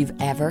sheets you've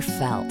ever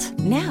felt.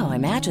 Now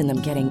imagine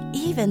them getting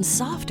even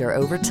softer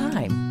over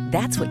time.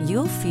 That's what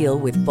you'll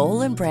feel with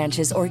Boll &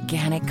 Branch's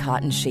organic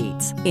cotton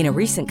sheets. In a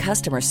recent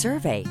customer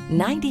survey,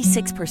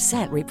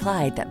 96%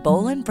 replied that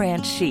Boll &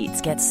 Branch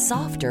sheets get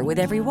softer with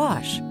every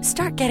wash.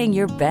 Start getting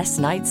your best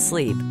night's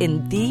sleep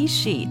in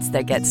these sheets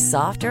that get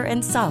softer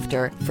and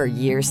softer for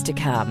years to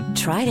come.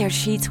 Try their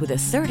sheets with a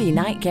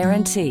 30-night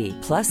guarantee.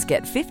 Plus,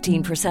 get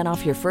 15%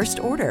 off your first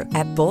order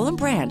at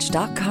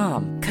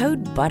bollandbranch.com.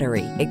 Code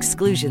BUTTERY.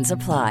 Exclusions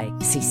apply.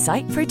 See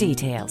site for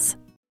details.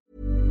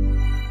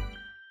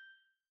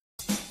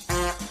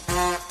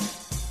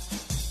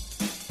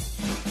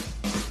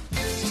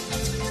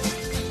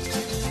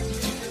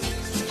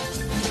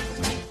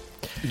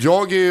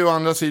 Jag är ju å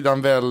andra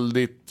sidan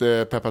väldigt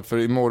peppad, för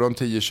imorgon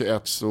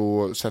 10:21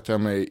 så sätter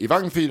jag mig i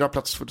vagn 4,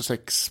 plats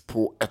 46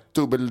 på ett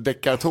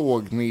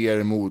dubbeldäckartåg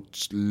ner mot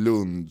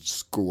Lund,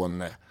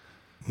 Skåne.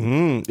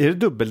 Är det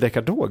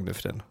dubbeldäckartåg nu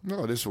för den?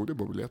 Ja, det såg det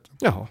på biljetten.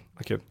 Jaha,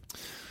 vad kul.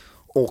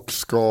 Och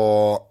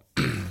ska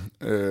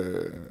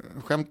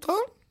skämta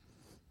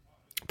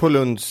på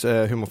Lunds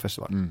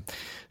humorfestival.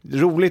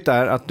 Roligt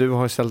är att du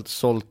har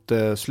sålt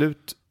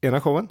slut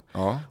ena showen.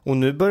 Ja. Och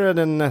nu börjar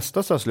den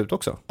nästa ta slut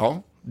också.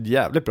 Ja.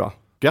 Jävligt bra.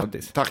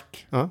 Grattis.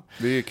 Tack. Ja.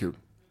 Det är kul.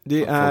 Det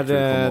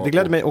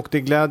gläder mig, och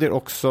det gläder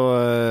också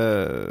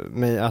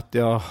mig att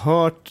jag har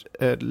hört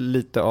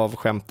lite av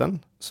skämten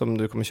som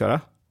du kommer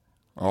köra.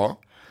 Ja.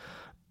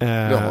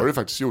 Det har du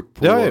faktiskt gjort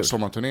på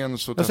sommarturnén,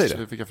 så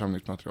fick jag fram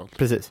nytt material.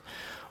 Precis.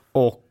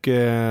 Och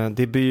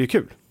det blir ju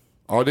kul.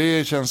 Ja,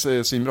 det känns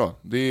svinbra.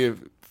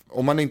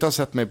 Om man inte har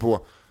sett mig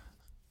på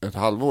ett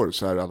halvår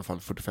så är det i alla fall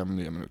 45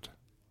 nya minuter.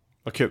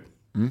 Vad kul.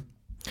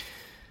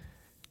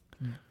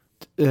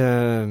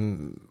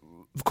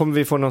 Kommer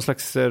vi få någon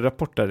slags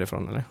rapport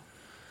därifrån, eller?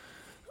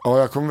 Ja,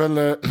 jag kommer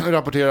väl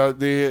rapportera.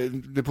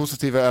 Det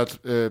positiva är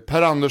att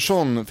Per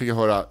Andersson, fick jag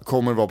höra,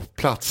 kommer vara på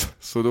plats.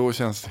 Så då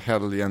känns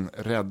helgen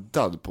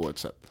räddad på ett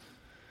sätt.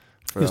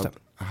 För Just det. att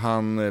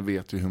han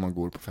vet ju hur man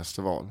går på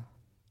festival.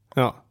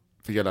 Ja.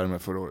 Fick jag lära mig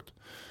förra året.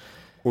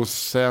 Och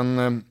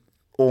sen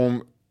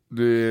om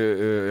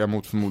jag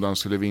mot förmodan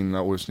skulle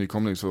vinna årets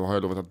nykomling, så har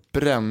jag lovat att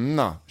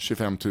bränna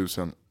 25 000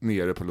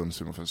 nere på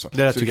Lunds humorfestival.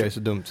 Det där tycker jag är så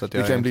dumt. Så att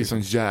det kan bli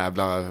sån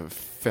jävla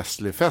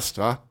festlig fest,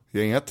 va?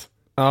 Gänget.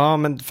 Ja,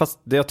 men fast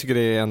jag tycker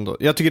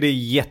det är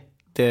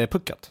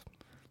jättepuckat.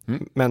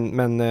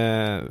 Men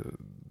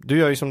du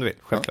gör ju som du vill,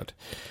 självklart.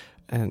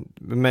 Ja.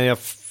 Men jag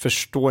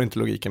förstår inte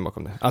logiken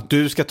bakom det. Att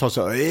du ska ta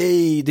så,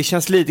 det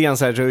känns lite grann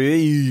så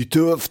här,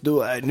 tufft,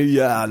 nu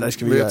jävlar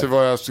ska vi göra. Vet du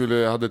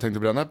vad jag hade tänkt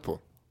att bränna på?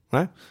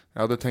 Nej.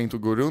 Jag hade tänkt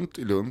att gå runt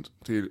i Lund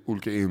till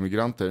olika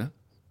EU-migranter.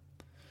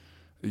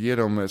 Ge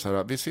dem så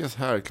här, vi ses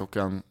här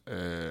klockan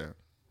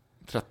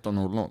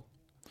 13.00.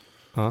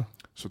 Ja.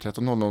 Så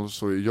 13.00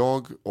 så är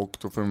jag, och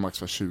då får de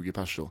max vara 20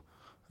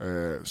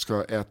 personer.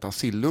 Ska äta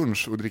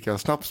sillunch och dricka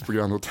snaps på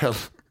Grand Hotel.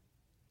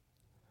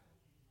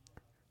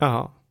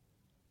 Jaha.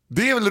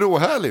 Det är väl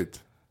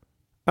råhärligt?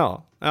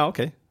 Ja,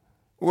 okej.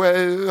 Och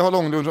ha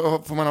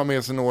långlunch, får man ha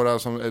med sig några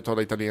som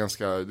talar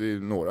italienska. Det är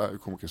några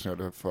komiker som gör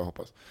det, får jag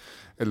hoppas.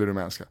 Eller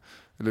rumänska,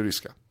 eller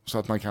ryska. Så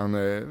att man kan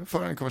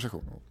föra en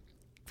konversation.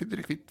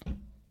 Kvitt.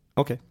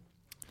 Okej.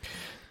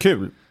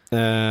 Kul.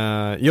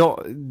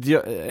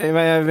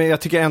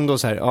 Jag tycker ändå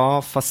så här,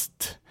 ja,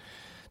 fast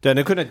du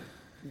hade kunnat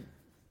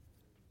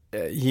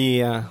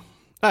ge...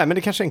 Nej, men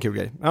det kanske är en kul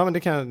grej. Ja, men det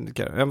kan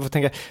jag får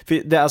tänka.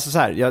 För det är alltså så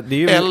här, det är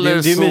ju, eller det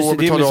är så mysigt,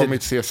 betalar jag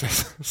mitt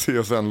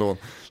CSN-lån.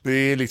 Det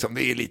är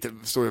lite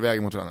står i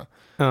vägen mot varandra.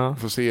 Ja.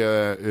 Får se,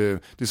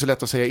 det är så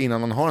lätt att säga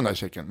innan man har den där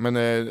checken. Men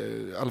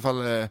i alla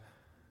fall...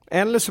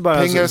 eller så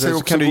bara så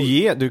kan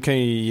du kan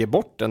ju ge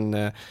bort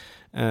en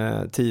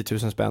 10 000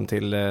 spänn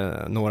till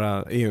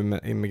några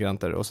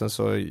EU-immigranter och sen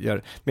så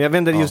gör... Men jag vet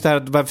inte just det här,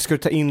 varför ska du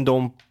ta in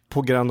dem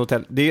på Grand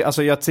Hotel? Det är,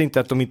 alltså jag säger inte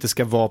att de inte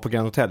ska vara på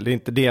Grand Hotel. Det är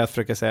inte det jag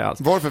försöker säga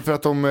alls. Varför? För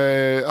att de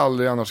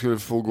aldrig annars skulle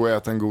få gå och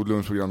äta en god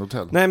lunch på Grand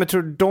Hotel? Nej, men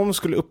tror du de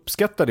skulle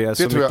uppskatta det? Det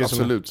så tror jag mycket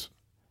absolut.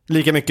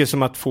 Lika mycket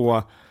som att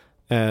få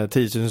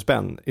 10 000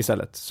 spänn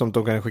istället. Som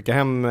de kan skicka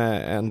hem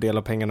en del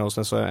av pengarna och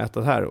sen så äta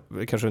det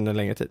här. Kanske under en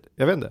längre tid.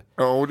 Jag vet inte.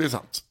 Ja, och det är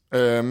sant.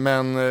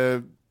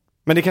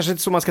 Men det är kanske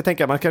inte så man ska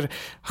tänka. Man kanske...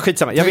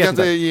 Skitsamma, jag vet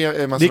inte. Ge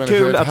det är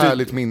kul att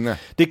härligt minne.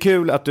 Det är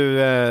kul att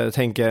du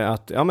tänker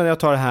att ja, men jag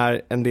tar det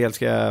här, en del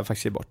ska jag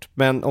faktiskt ge bort.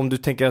 Men om du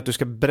tänker att du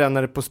ska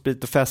bränna det på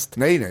sprit och fest.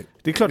 Nej.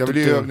 Det är klart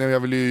jag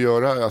vill ju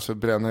göra, alltså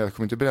bränna, jag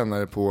kommer inte bränna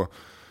det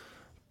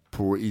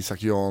på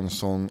Isak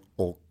Jansson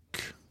och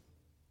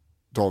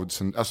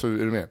Davidsen. Alltså är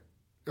du med?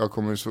 Jag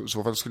kommer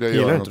så fall skulle jag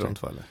gillar göra något. Gillar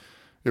inte de två eller?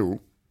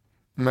 Jo.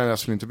 Men jag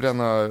skulle inte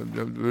bränna,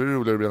 det är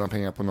roligare att bränna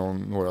pengar på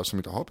några som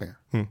inte har pengar.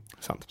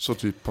 Sant. Så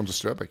typ Pontus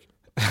Ströbeck.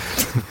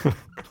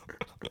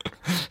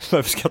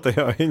 Varför skrattar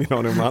jag? Ingen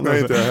aning om han.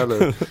 Nej, inte jag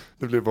heller.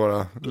 Det blir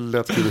bara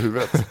lätt kul i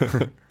huvudet.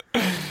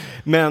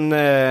 Men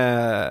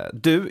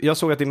du, jag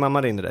såg att din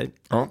mamma ringde dig.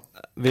 Ja.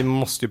 Vi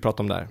måste ju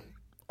prata om det här.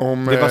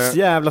 Det var så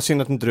jävla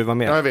synd att inte du var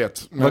med. Jag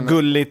vet. Det var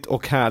gulligt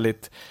och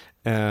härligt.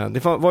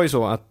 Det var ju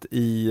så att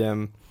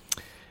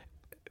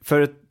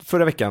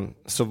förra veckan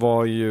så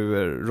var ju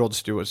Rod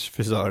Stewarts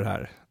frisör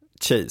här,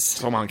 Chase.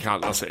 Som han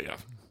kallar sig.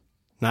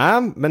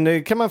 Nej, men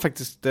det kan man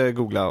faktiskt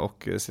googla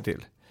och se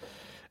till.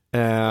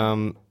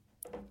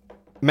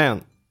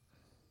 Men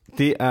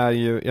det är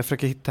ju, jag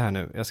försöker hitta här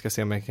nu. Jag ska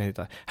se om jag kan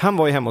hitta. Han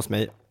var ju hemma hos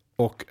mig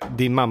och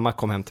din mamma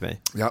kom hem till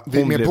mig. Ja,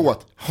 det är med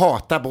båt.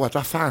 Hata båt.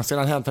 Vad fan ska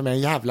han hämta med en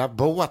jävla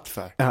båt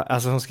för? Ja,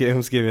 alltså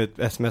hon skrev ett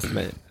sms till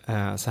mig.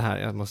 Så här,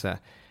 jag måste säga.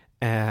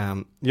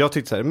 Jag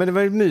tyckte så här, men det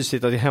var ju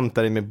mysigt att jag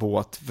hämtade dig med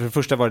båt. För det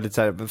första var det lite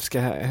så här,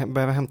 ska jag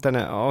behöva hämta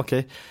henne? Ja,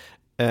 okej.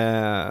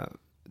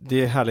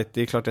 Det är härligt,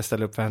 det är klart jag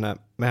ställer upp för henne.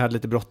 Men jag hade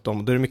lite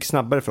bråttom. Då är det mycket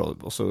snabbare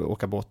för oss att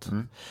åka båt.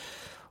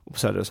 Och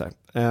så här.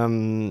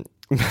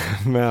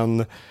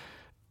 Men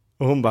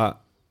och hon bara,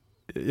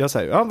 jag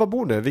säger, ja, var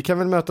bor du? Vi kan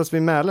väl mötas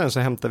vid Mälaren så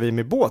hämtar vi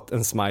med båt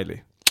en smiley.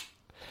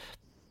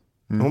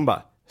 Hon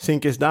bara,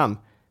 Zinkensdamm,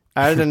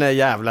 är det den där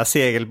jävla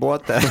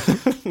segelbåten?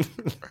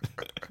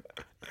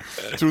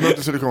 Tror du att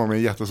du skulle komma med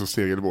en jättestor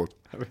segelbåt?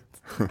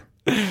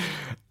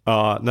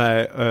 Ja,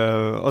 nej.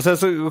 Och sen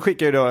så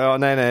skickar jag då,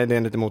 nej, det är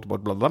en liten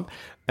motorbåt, bla bla.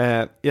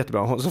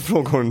 Jättebra.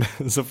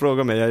 Så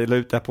frågar mig, jag la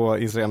ut det här på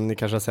Instagram, ni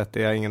kanske har sett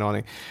det, jag har ingen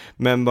aning.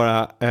 Men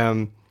bara,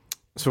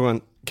 så frågar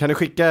hon, kan du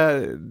skicka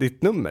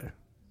ditt nummer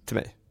till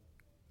mig?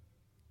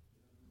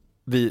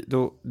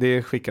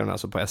 Det skickar hon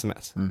alltså på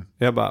sms.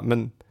 Jag bara,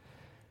 men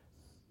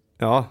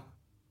ja,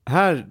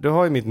 här, du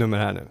har ju mitt nummer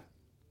här nu.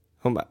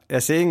 Hon bara,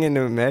 jag ser ingen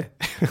nummer.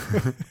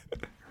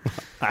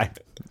 Nej,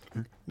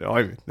 du har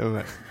ju mitt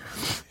nummer.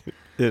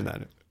 Det är den här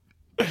nu.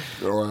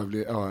 Jag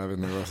vet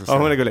inte vad jag ska säga.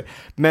 Ja, hon är gullig.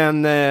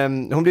 Men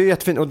hon blev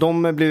jättefin och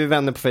de blev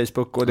vänner på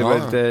Facebook och det var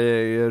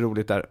lite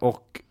roligt där.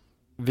 Och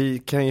vi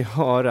kan ju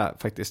höra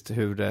faktiskt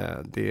hur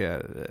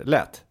det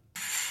lät.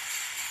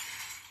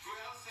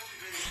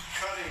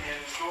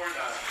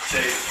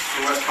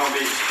 West Palm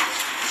Beach.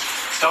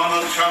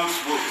 Donald Trump's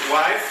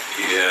wife?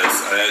 Yes,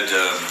 I had,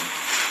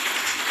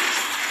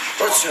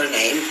 what's her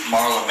name?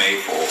 Marla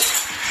Maples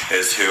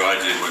is who I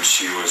did when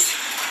she was...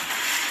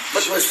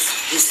 What was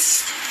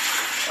his...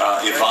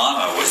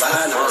 Ivana was the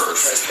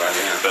first, one,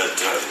 yeah.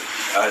 but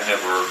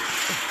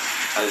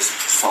I just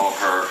saw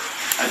her.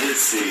 I did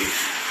see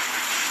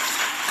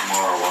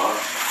Marla.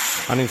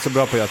 Han är inte så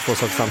bra på att göra två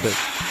saker samtidigt.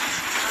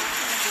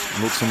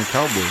 Låter som en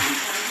cowboy.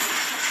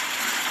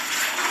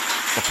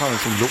 Vad fan är det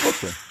som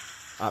låter?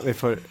 Ja, vi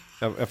får...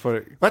 Jag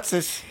får...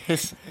 What's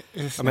his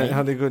ja, men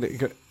han är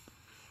gullig.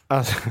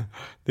 Alltså,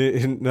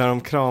 det är, när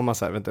de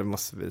kramas här, vänta, jag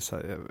måste visa,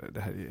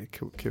 det här är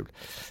kul.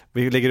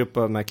 Vi lägger upp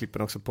de här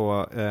klippen också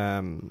på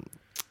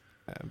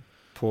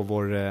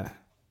vår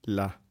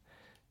lilla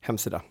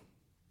hemsida.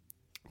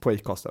 På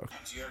Acast. Do you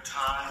have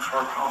time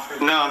for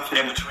coffee? No.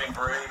 In between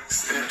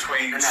breaks, in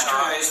between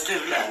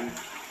Stulen.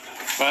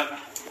 Vad?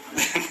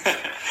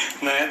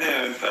 Nej, det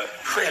är inte.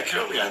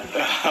 Sjökrogen.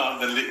 Ja,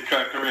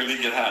 Sjökrogen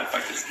ligger här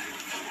faktiskt.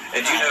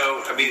 And you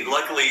know, I mean,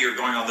 luckily you're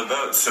going on the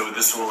boat, so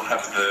this will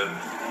have the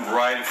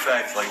right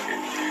effect, like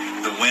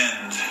the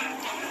wind.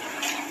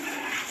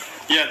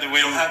 Yeah, the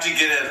wind. You'll have to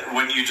get it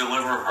when you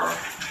deliver her,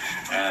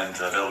 and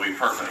that'll be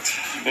perfect.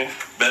 Yeah.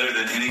 Better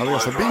than any Han är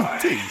så blow dry.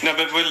 bitig. No,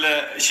 but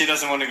she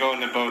doesn't want to go on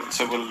the boat,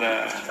 so we'll...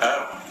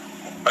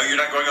 Oh,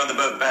 you're not going on the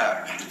boat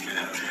back?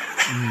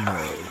 No.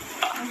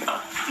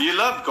 You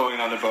loved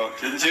going on the boat,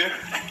 didn't you?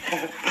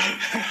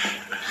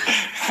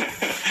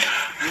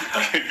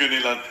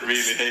 Gunilla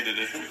really hated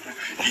it.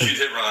 You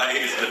did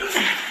right.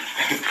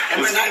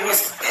 And when I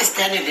was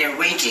standing there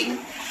waiting,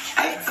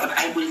 I thought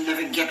I will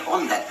never get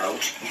on that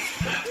boat.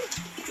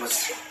 It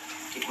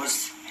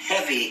was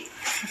heavy.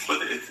 But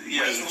it's a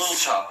little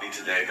choppy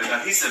today, but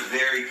he's a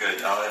very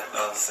good,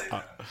 I'll say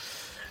that.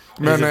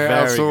 Men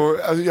alltså,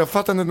 jag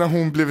fattar inte när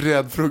hon blev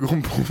rädd för att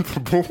gå på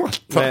båten.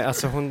 Nej,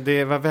 alltså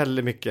det var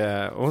väldigt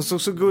mycket. Och hon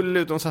såg så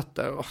gullig ut, hon satt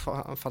där.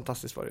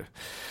 Fantastiskt var det.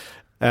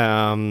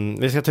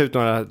 Vi ska ta ut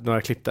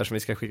några klipp där som vi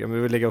ska skicka, men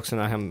vi vill lägga också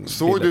några hem.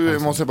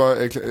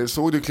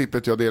 Såg du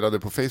klippet jag delade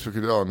på Facebook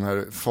idag, den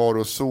här far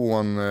och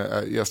son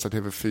gästar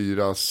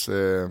TV4s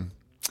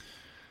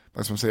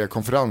vad ska man säga,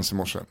 konferens i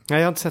morse? Nej,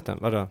 jag har inte sett den.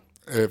 Vadå?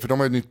 För de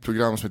har ett nytt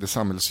program som heter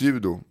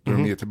Samhällsjudo, där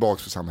de är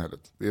tillbaka för samhället.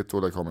 Det är ett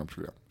dåligt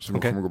kameraprogram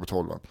som kommer gå på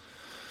 12.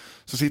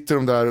 Så sitter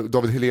de där,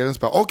 David Helenius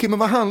bara, okej, men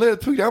vad handlar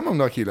ett program om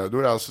då, killar? Då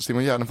är det alltså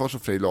Simon Gärdenfors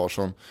och Frej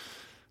Larsson,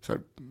 så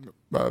här,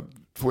 bara,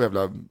 två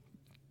jävla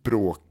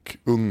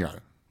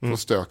bråkungar, två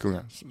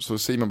stökungar. Så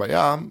Simon bara,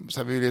 ja, så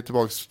här, vi vill ge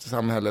tillbaka till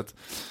samhället.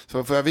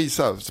 Så får jag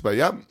visa? Så bara,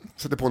 ja,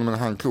 sätter på honom en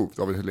handklok,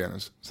 David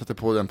Helenius. Sätter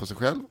på den på sig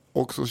själv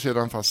och så kedar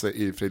han fast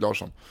sig i Frej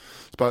Larsson.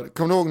 Så bara,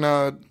 kommer du ihåg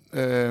när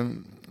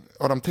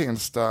Adam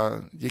Tensta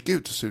gick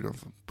ut och styrde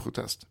för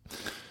protest?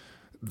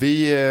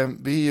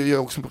 Vi gör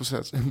också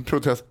en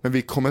protest, men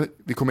vi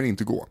kommer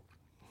inte gå.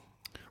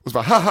 Och så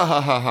bara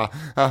ha.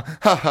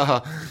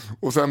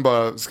 Och sen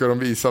bara ska de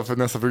visa för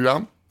nästa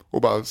program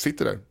och bara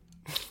sitter där.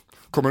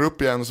 Kommer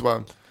upp igen och så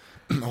bara,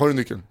 har du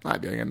nyckeln? Nej,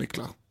 vi har inga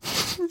nycklar.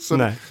 Så,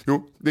 nej.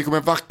 Jo, det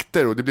kommer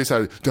vakter och det blir så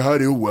här, det här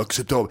är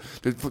oacceptabelt.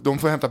 De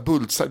får hämta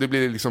bultar, det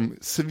blir liksom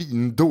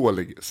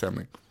svindålig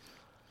sändning.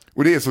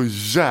 Och det är så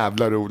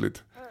jävla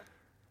roligt.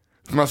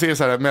 Man ser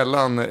så här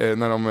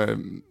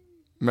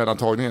mellan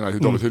tagningarna hur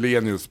David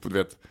Helenius, du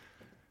vet,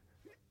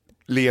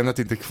 lenet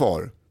inte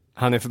kvar.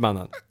 Han är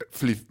förbannad.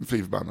 Fly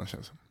förbannad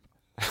känns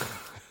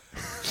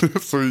det.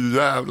 Så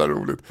jävla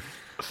roligt.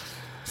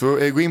 Så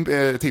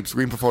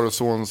gå in på Far och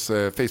Sons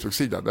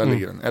Facebook-sida, där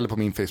ligger den. Eller på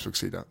min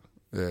Facebook-sida,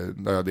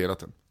 där jag har delat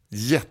den.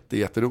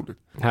 Jätteroligt.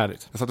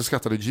 Härligt. Jag satt och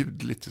skrattade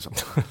ljudligt och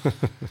sånt.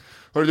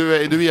 Du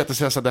är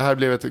jättestressad, det här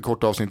blev ett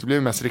kort avsnitt. Det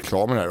blev mest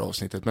reklam i det här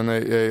avsnittet. Men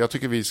jag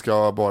tycker vi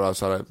ska bara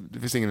så här, det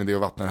finns ingen idé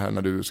att vattna här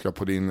när du ska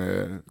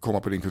komma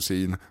på din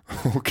kusin.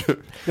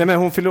 Nej, men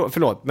hon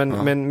förlåt.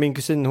 Men min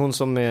kusin, hon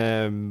som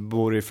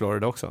bor i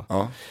Florida också.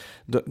 Ja.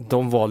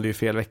 De valde ju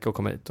fel vecka att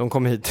komma hit. De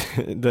kom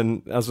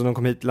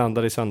hit,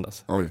 landade i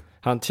söndags. Oj.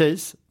 Han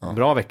Chase,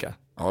 bra vecka.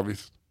 Ja,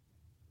 visst.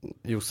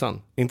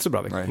 Jossan, inte så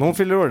bra vecka. Nej. Men hon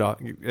fyller år idag.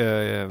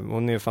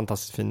 Hon är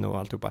fantastiskt fin och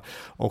alltihopa.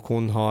 Och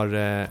hon har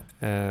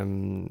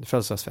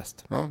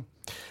födelsedagsfest. Ja.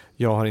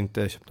 Jag har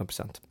inte köpt någon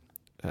present.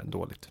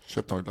 Dåligt.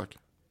 Köpt nagellack.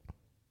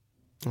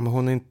 Men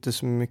hon är inte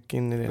så mycket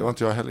inne i det. Det var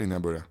inte jag heller innan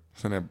jag började.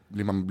 Sen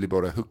blir man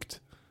bara hooked.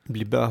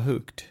 Blir bara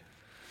hooked.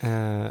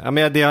 Ja,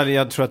 men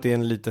jag tror att det är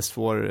en lite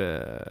svår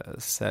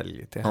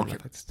sälj till henne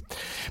faktiskt.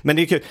 Men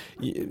det är kul.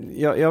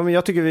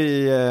 Jag tycker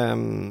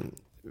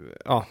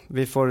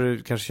vi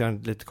får kanske köra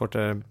lite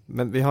kortare.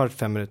 Men vi har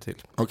 5 minuter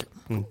till. Okej.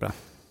 Bra.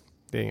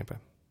 Det är inget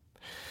problem.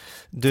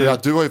 För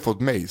att du har ju fått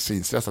mig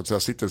synstressat så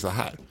jag sitter så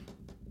här.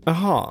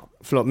 Jaha,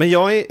 förlåt. Men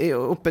jag är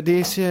uppe, det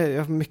är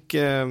så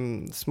mycket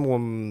små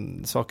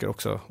saker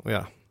också att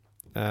göra.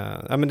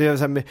 Ja, men det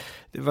har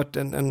varit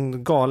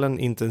en galen,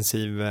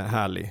 intensiv,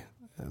 härlig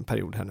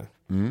period här nu.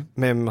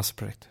 Med en massa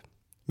projekt.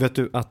 Vet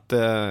du att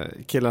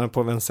killarna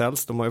på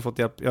Vincells, de har ju fått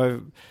hjälp. Jag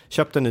har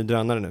köpt en ny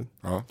drönare nu.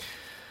 Ja.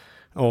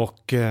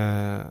 Och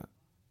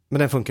men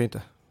den funkar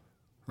inte.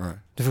 Nej.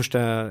 Det första,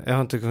 jag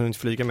har inte kunnat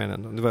flyga med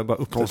den. Det var bara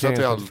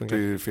uppdateringar. Det är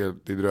alltid fel,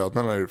 det är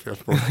drönarna när det är fel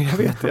på. jag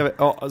vet.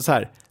 Ja, så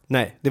här.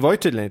 Nej, det var ju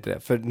tydligen inte det.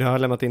 För nu har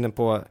jag lämnat in den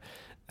på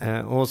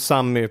hos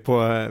Sammy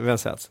på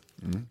Vincells.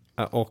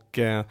 Och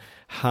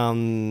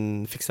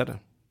han fixade den.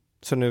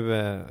 Så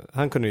nu,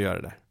 han kunde göra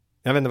det där.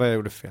 Jag vet inte vad jag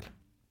gjorde för fel.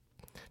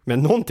 Men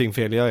någonting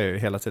fel gör jag ju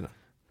hela tiden.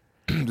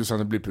 Du sa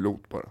att det blir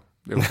pilot bara.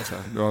 Det var så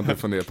här. Du har inte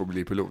funderat på att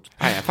bli pilot.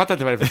 Nej, jag fattar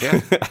inte vad det är för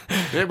fel.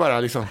 Det är bara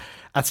liksom...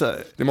 Alltså,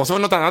 det måste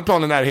vara något annat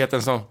plan i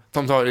närheten som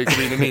tar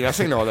in i mina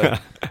signaler.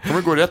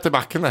 Kommer gå rätt i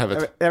backen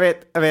där.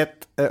 Jag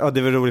vet. Ja,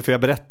 det var roligt för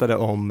jag berättade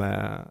om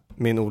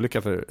min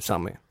olycka för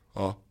Sammy.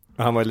 Ja.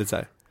 Och han var lite så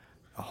här.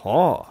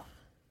 Jaha.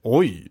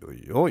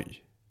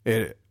 Oj. Är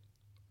det...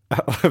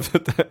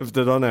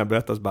 Efter dagen när jag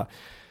berättade så bara.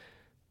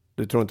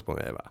 Du tror inte på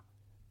mig, va?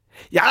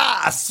 Ja,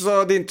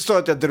 alltså det är inte så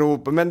att jag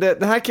drog på. Men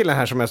den här killen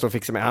här som jag så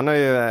fixar med, han har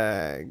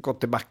ju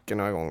gått i backen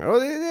några gånger.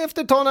 Och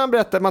efter ett tag när han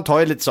berättar, man tar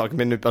ju lite saker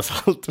med en nypa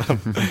salt.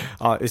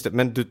 Ja, just det.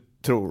 Men du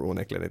tror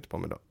onekligen inte på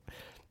mig då.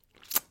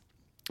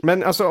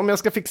 Men alltså om jag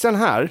ska fixa den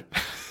här.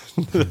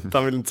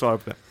 Han vill inte svara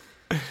på det.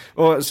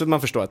 Och så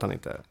man förstår att han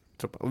inte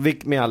tror på. Och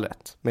med all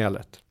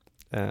rätt.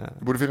 Det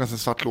borde finnas en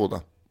svart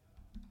låda.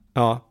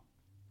 Ja.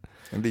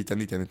 En liten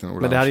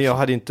orange. Men det här, jag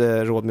hade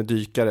inte råd med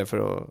dykare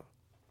för att...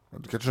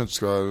 Du kanske inte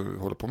ska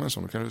hålla på med en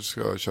sån. Du kanske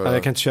ska köra...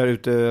 Jag kan inte köra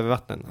ut över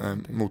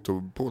vattnen.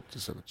 Motorbåt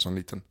istället, sån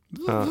liten.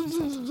 Ja.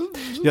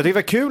 Jag tycker det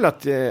var kul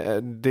att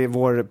det är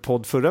vår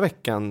podd förra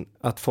veckan.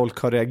 Att folk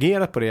har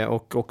reagerat på det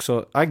och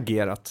också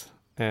agerat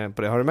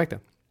på det. Har du märkt det?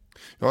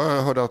 Ja,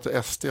 jag hörde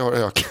att SD har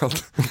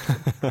ökat.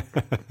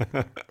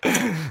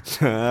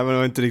 Nej, men det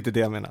var inte riktigt det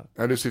jag menar.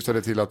 Ja, det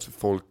syftade till att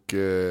folk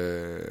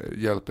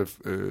hjälper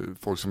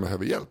folk som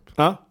behöver hjälp.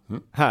 Ja,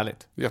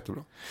 härligt.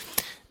 Jättebra.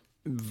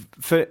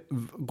 För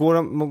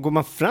går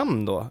man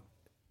fram då?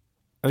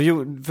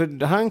 Jo,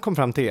 för han kom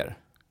fram till er.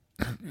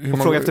 Och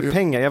frågade efter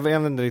pengar. Jag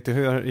vet inte riktigt,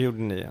 hur gjorde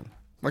ni igen?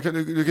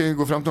 Du kan ju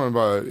gå fram till honom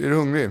och bara, är du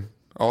hungrig?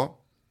 Ja,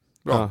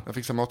 bra, ja. Jag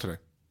fixar mat till dig.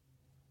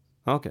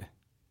 Okej.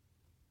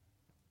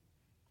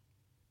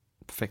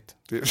 Perfekt.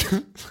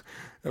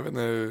 Jag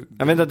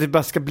vet inte att det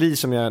bara ska bli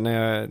som jag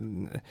när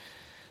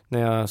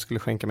jag skulle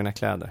skänka mina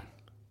kläder.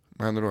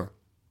 Vad hände då?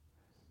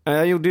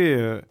 Jag gjorde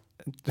ju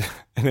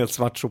en helt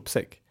svart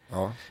sopsäck.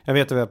 Ja. Jag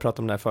vet att vi har pratat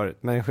om det här förut,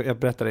 men jag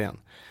berättar det igen.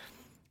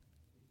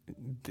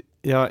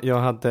 Jag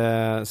hade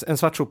en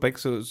svart sopsäck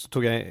så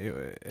tog jag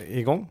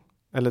igång,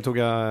 eller tog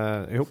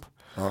jag ihop.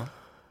 Ja.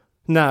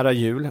 Nära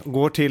jul,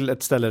 går till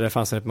ett ställe där det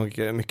fanns rätt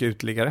mycket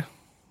uteliggare.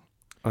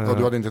 Ja,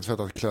 du hade inte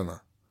tvättat kläderna?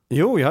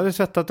 Jo, jag hade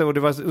tvättat det och du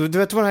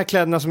vet vad de här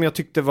kläderna som jag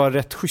tyckte var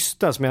rätt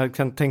schyssta, som jag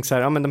kan tänka så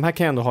här, ja men de här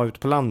kan jag ändå ha ute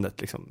på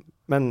landet liksom.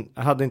 Men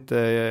jag hade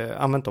inte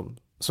använt dem.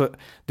 Så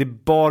det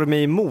bar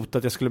mig emot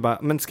att jag skulle bara,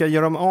 men ska jag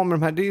göra av med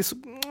de här? Det är så,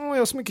 jag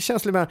har så mycket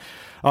känslor med.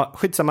 Ja,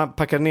 skitsamma,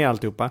 packar ner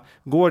alltihopa.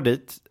 Går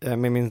dit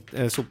med min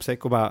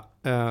sopsäck och bara,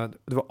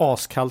 det var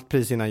askallt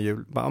precis innan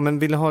jul. Bara, men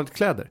vill du ha lite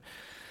kläder?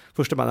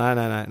 Första bara,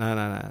 nej.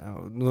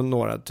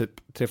 Några, typ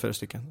 3-4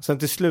 stycken. Sen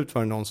till slut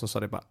var det någon som sa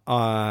det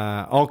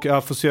bara, och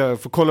jag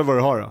får kolla vad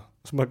du har då.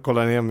 Så bara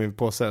kollade ner min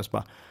påse och så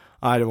bara,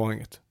 nej det var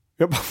inget.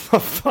 Jag bara,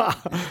 vad fan?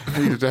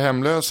 Gick du till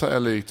Hemlösa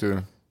eller gick du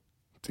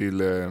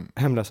till...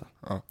 Hemlösa.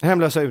 Ja.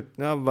 Hemlösa ut,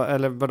 ja,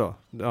 eller vadå?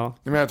 Ja.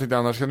 Men jag tänkte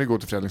annars kan du gå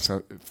till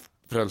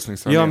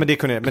Frälsningsarmén. Ja, men det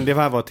kunde jag. Men det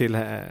var till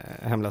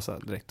Hemlösa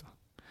direkt då.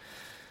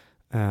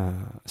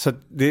 Så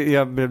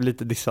jag blev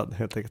lite dissad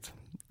helt enkelt.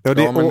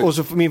 Och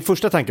så min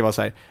första tanke var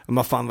så här,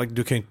 men fan,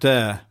 du kan ju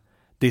inte...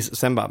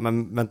 Sen bara,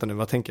 men vänta nu,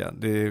 vad tänker jag?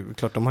 Det är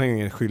klart, de har ju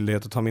ingen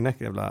skyldighet att ta mina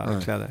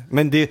jävla kläder.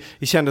 Men det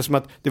kändes som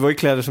att det var ju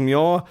kläder som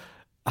jag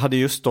hade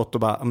just stått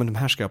och bara, men de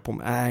här ska jag på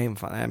mig.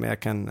 Nej, men jag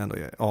kan ändå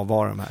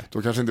avvara de här.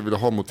 De kanske inte ville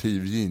ha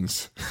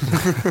motivjeans.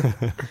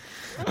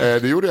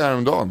 Det gjorde jag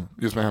häromdagen,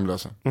 just med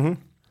Hemlösa. Mm-hmm.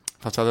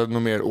 Fast jag hade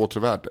nog mer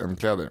återvärt än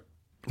kläder.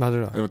 Vad hade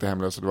du då? Det var inte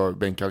Hemlösa, det var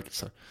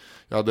bänkalkisar.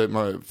 Jag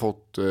hade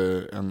fått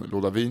en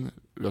låda vin,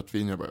 rött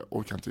vin. Jag bara,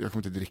 jag kommer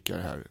inte dricka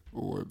det här.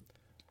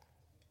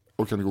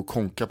 Och kan gå och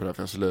konka på det här,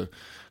 för jag skulle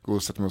gå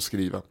och sätta mig och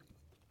skriva.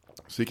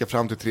 Så gick jag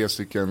fram till 3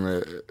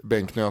 stycken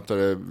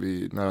bänknötare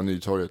nära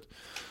Nytorget.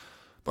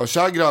 Bara,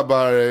 tja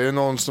grabbar, är det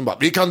någon som bara,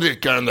 vi kan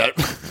dricka den där.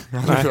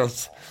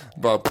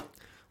 Bara,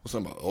 och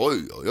sen bara, oj,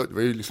 det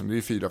var ju liksom, det är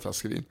ju 4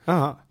 flaskor vin.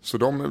 Aha. Så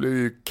de blev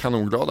ju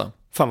kanonglada.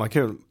 Fan vad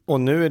kul.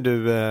 Och nu är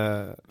du,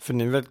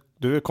 för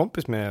du är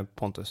kompis med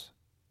Pontus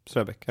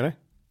Ströbeck, eller?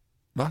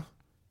 Va?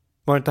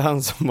 Var det inte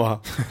han som var...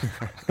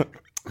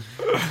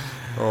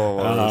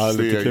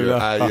 Lite kul.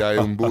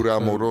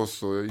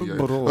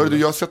 Hörru du,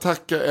 jag ska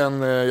tacka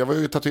jag var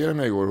ju tatuerad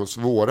mig igår hos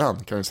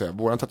våran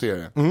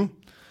tatuerare.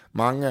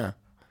 Mange.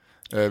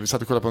 Vi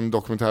satt och kollade på en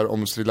dokumentär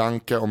om Sri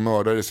Lanka, om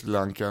mördare i Sri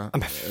Lanka.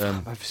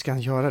 Men varför ska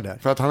han göra det?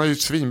 För att han har ju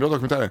svinbra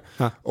dokumentärer.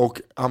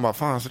 Och han bara,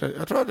 fan,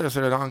 jag tror att det är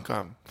Sri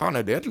Lanka. Fan,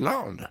 är det ett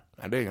land?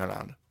 Nej, det är inget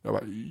land. Jag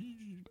bara,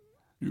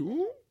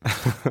 jo.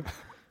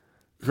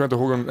 Jag inte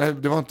ihåg nej,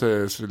 det var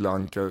inte Sri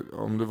Lanka,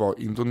 om det var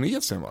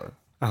Indonesien var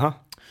det. Aha.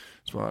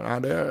 Så bara,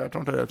 nej, jag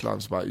tror inte det är ett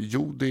land. Så bara,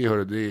 jo, det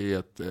är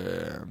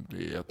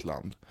ett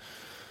land.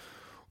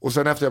 Och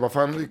sen efter jag bara,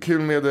 fan, det är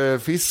kul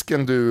med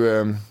fisken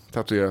du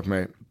tatuerat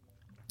mig.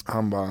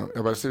 Han bara,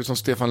 jag bara, ser ut som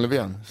Stefan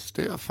Löfven.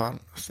 Stefan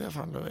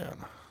Löfven.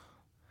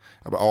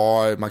 Jag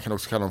bara, man kan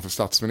också kalla honom för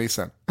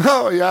statsministern.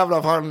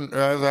 Jävla fan,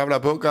 jag är så jävla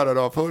puckad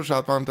idag. Först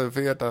att man inte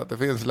vet att det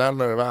finns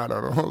länder i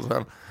världen. Och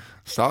sen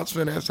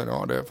statsministern,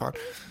 ja det är fan.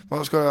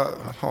 Vad ska jag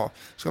ha?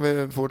 Ska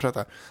vi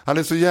fortsätta? Han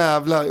är så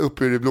jävla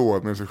uppe i det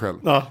blå med sig själv.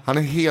 Ja. Han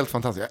är helt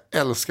fantastisk,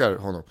 jag älskar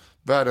honom.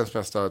 Världens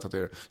bästa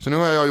tatuerare. Så nu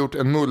har jag gjort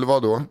en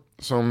mullvad då,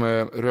 som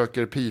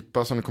röker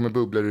pipa som det kommer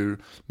bubblor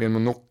ur med en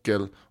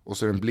monokel och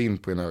så är den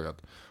blind på ena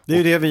ögat. Det är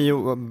ju det vi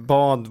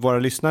bad våra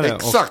lyssnare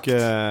exakt. Och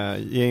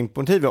ge in på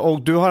motiv.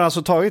 Och du har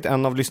alltså tagit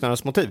en av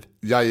lyssnarnas motiv?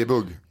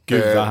 Jajebugg.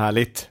 Gud vad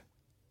härligt.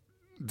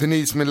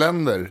 Denise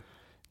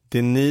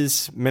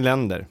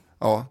Melander.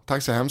 Ja,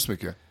 tack så hemskt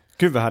mycket.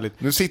 Gud vad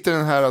härligt. Nu sitter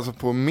den här alltså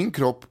på min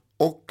kropp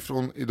och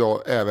från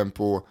idag även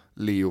på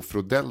Leo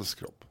Frodells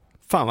kropp.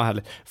 Fan vad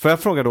härligt. Får jag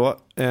fråga då,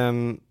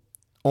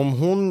 om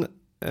hon,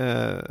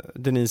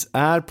 Denise,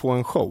 är på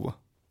en show,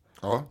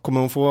 kommer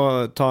hon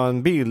få ta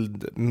en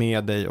bild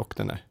med dig och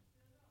den där?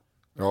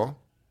 Ja.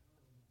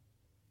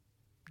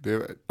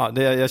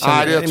 Jag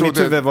kände, i mitt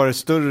huvud var det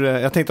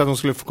större. Jag tänkte att hon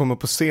skulle få komma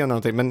på scen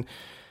någonting, men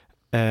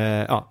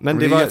men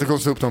det var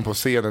jättekonstigt upp dem på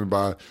scenen och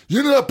bara, ge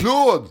en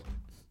applåd!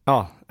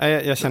 Ja,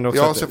 jag kände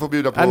också att jag får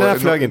bjuda på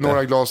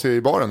några glas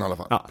i baren i alla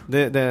fall. Ja,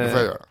 det får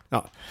jag göra.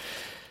 Ja.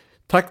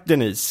 Tack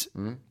Denise.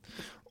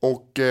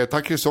 Och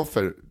tack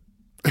Kristoffer.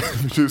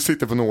 Du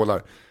sitter på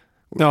nålar.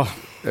 Ja.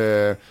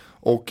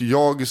 Och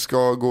jag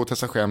ska gå och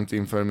testa skämt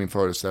inför min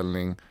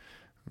föreställning.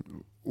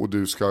 Och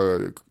du ska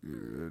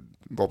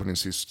vara på din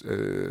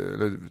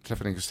eller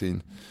träffa din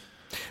kusin.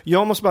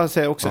 Jag måste bara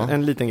säga också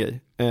en liten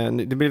grej.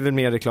 Det blir väl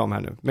mer reklam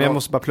här nu. Men jag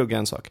måste bara plugga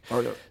en sak.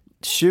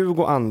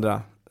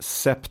 22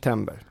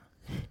 september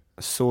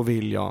så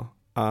vill jag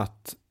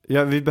att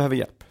vi behöver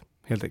hjälp,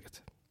 helt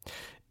enkelt.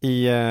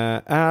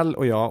 Al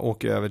och jag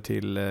åker över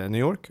till New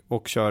York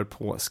och kör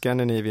på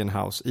Scandinavian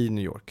House i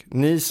New York.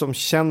 Ni som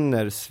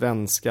känner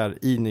svenskar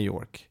i New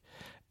York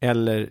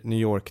eller New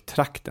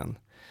York-trakten,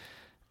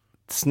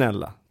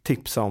 snälla,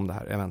 tipsa om det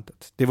här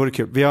eventet. Det vore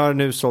kul. Vi har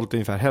nu sålt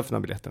ungefär hälften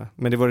av biljetterna,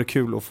 men det vore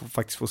kul att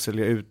faktiskt få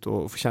sälja ut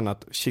och få känna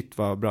att shit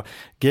var bra.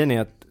 Grejen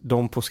är att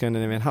de på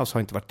Scandinavian House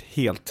har inte varit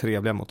helt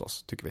trevliga mot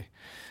oss, tycker vi.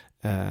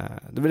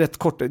 Det är rätt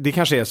kort. Det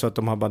kanske är så att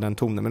de har bara den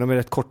tonen, men de är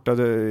rätt korta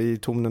i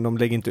tonen. De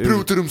lägger inte ut.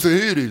 Pratar de så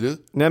här eller?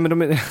 Nej,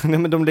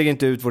 men de lägger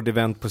inte ut vårt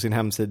event på sin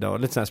hemsida och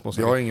lite sådana små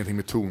saker. Jag har ingenting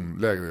med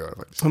tonläge att göra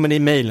faktiskt. Ja, men i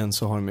mailen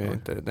så har de ju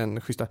inte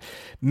den schyssta.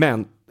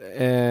 Men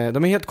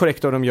de är helt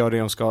korrekta och de gör det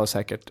de ska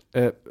säkert.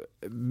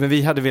 Men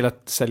vi hade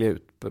velat sälja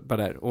ut bara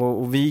där.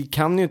 Och vi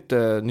kan ju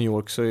inte New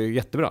York så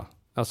jättebra.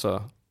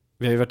 Alltså,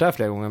 vi har ju varit där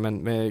flera gånger,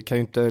 men vi kan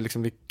ju inte,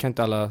 vi kan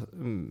inte alla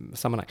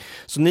sammanhang.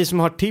 Så ni som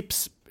har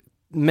tips,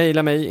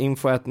 maila mig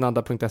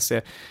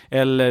info@nadda.se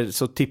eller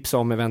så tipsa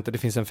om eventet. Det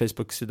finns en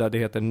Facebook-sida, det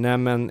heter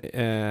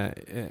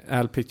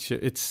Al Pitcher,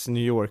 It's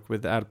New York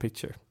with Al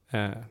Pitcher.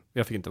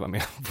 Jag fick inte vara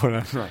med på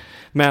det.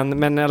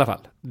 Men i alla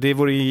fall, det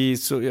vore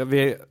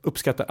vi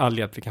uppskattar all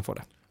hjälp vi kan få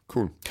det.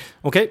 Cool.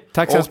 Okej,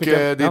 tack så mycket.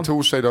 Och det är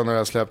torsdag idag när det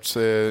har släppts.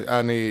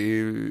 Är ni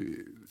i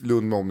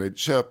Lund med omnejd,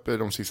 köp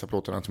de sista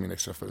plåtarna till min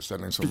extra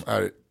föreställning som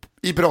är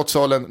i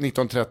Piratsalen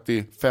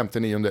 19:30,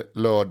 59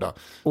 lördag.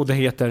 Och det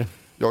heter?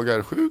 Jag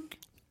är sjuk.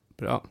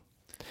 Bra.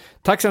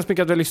 Tack så mycket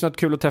att du har lyssnat.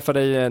 Kul att träffa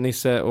dig,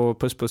 Nisse, och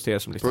puss till er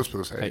som lyssnar.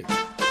 Puss, hej.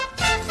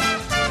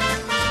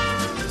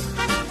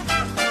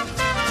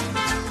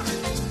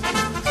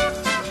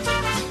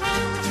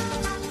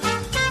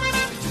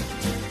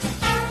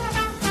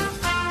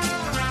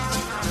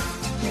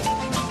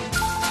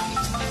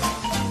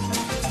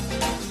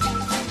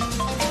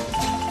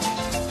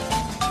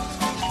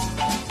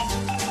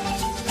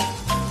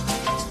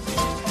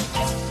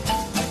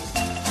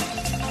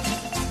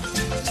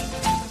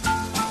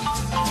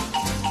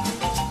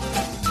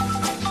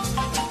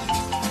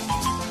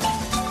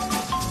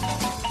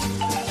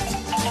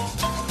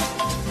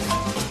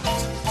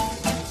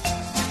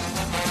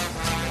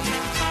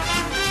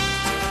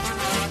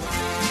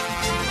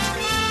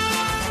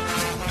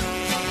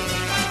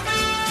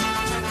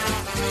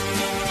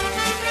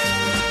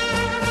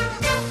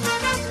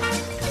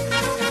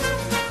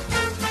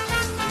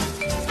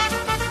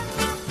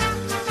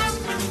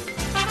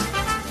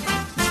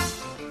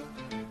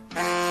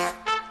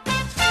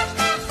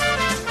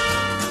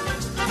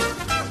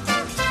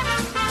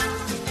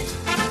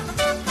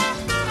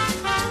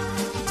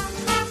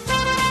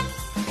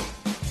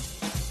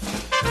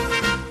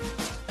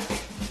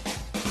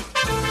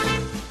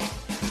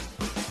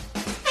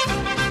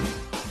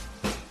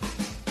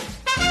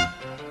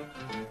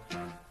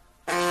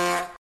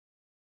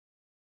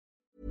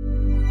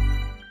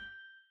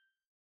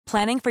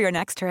 Planning for your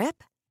next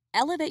trip?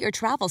 Elevate your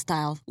travel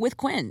style with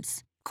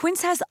Quince.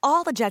 Quince has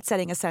all the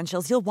jet-setting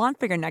essentials you'll want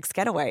for your next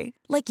getaway,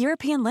 like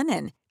European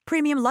linen,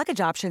 premium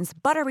luggage options,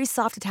 buttery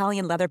soft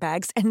Italian leather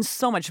bags, and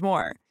so much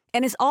more.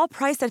 And is all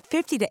priced at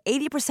 50 to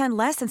 80%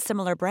 less than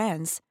similar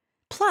brands.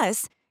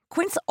 Plus,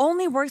 Quince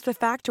only works with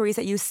factories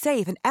that use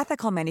safe and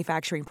ethical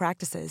manufacturing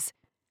practices.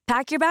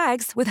 Pack your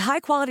bags with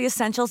high-quality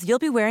essentials you'll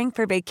be wearing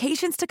for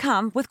vacations to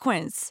come with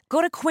Quince.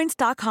 Go to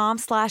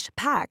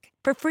quince.com/pack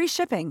for free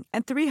shipping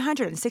and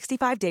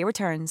 365-day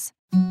returns.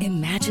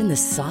 Imagine the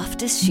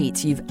softest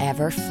sheets you've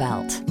ever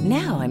felt.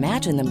 Now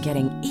imagine them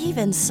getting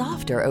even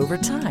softer over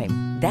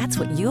time. That's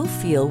what you'll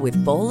feel with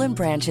Boll &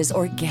 Branch's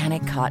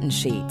organic cotton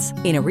sheets.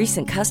 In a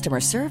recent customer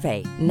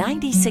survey,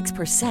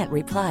 96%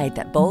 replied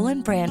that Boll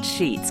 & Branch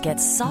sheets get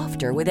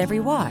softer with every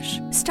wash.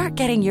 Start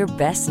getting your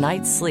best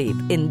night's sleep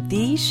in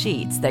these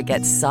sheets that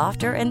get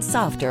softer and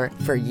softer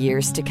for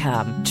years to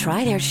come.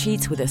 Try their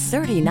sheets with a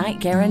 30-night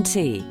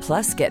guarantee.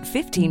 Plus, get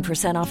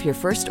 15% off your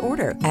first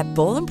order at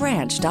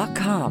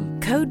bollandbranch.com.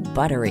 Code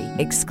BUTTERY.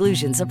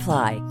 Exclusions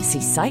apply.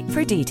 See site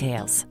for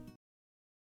details.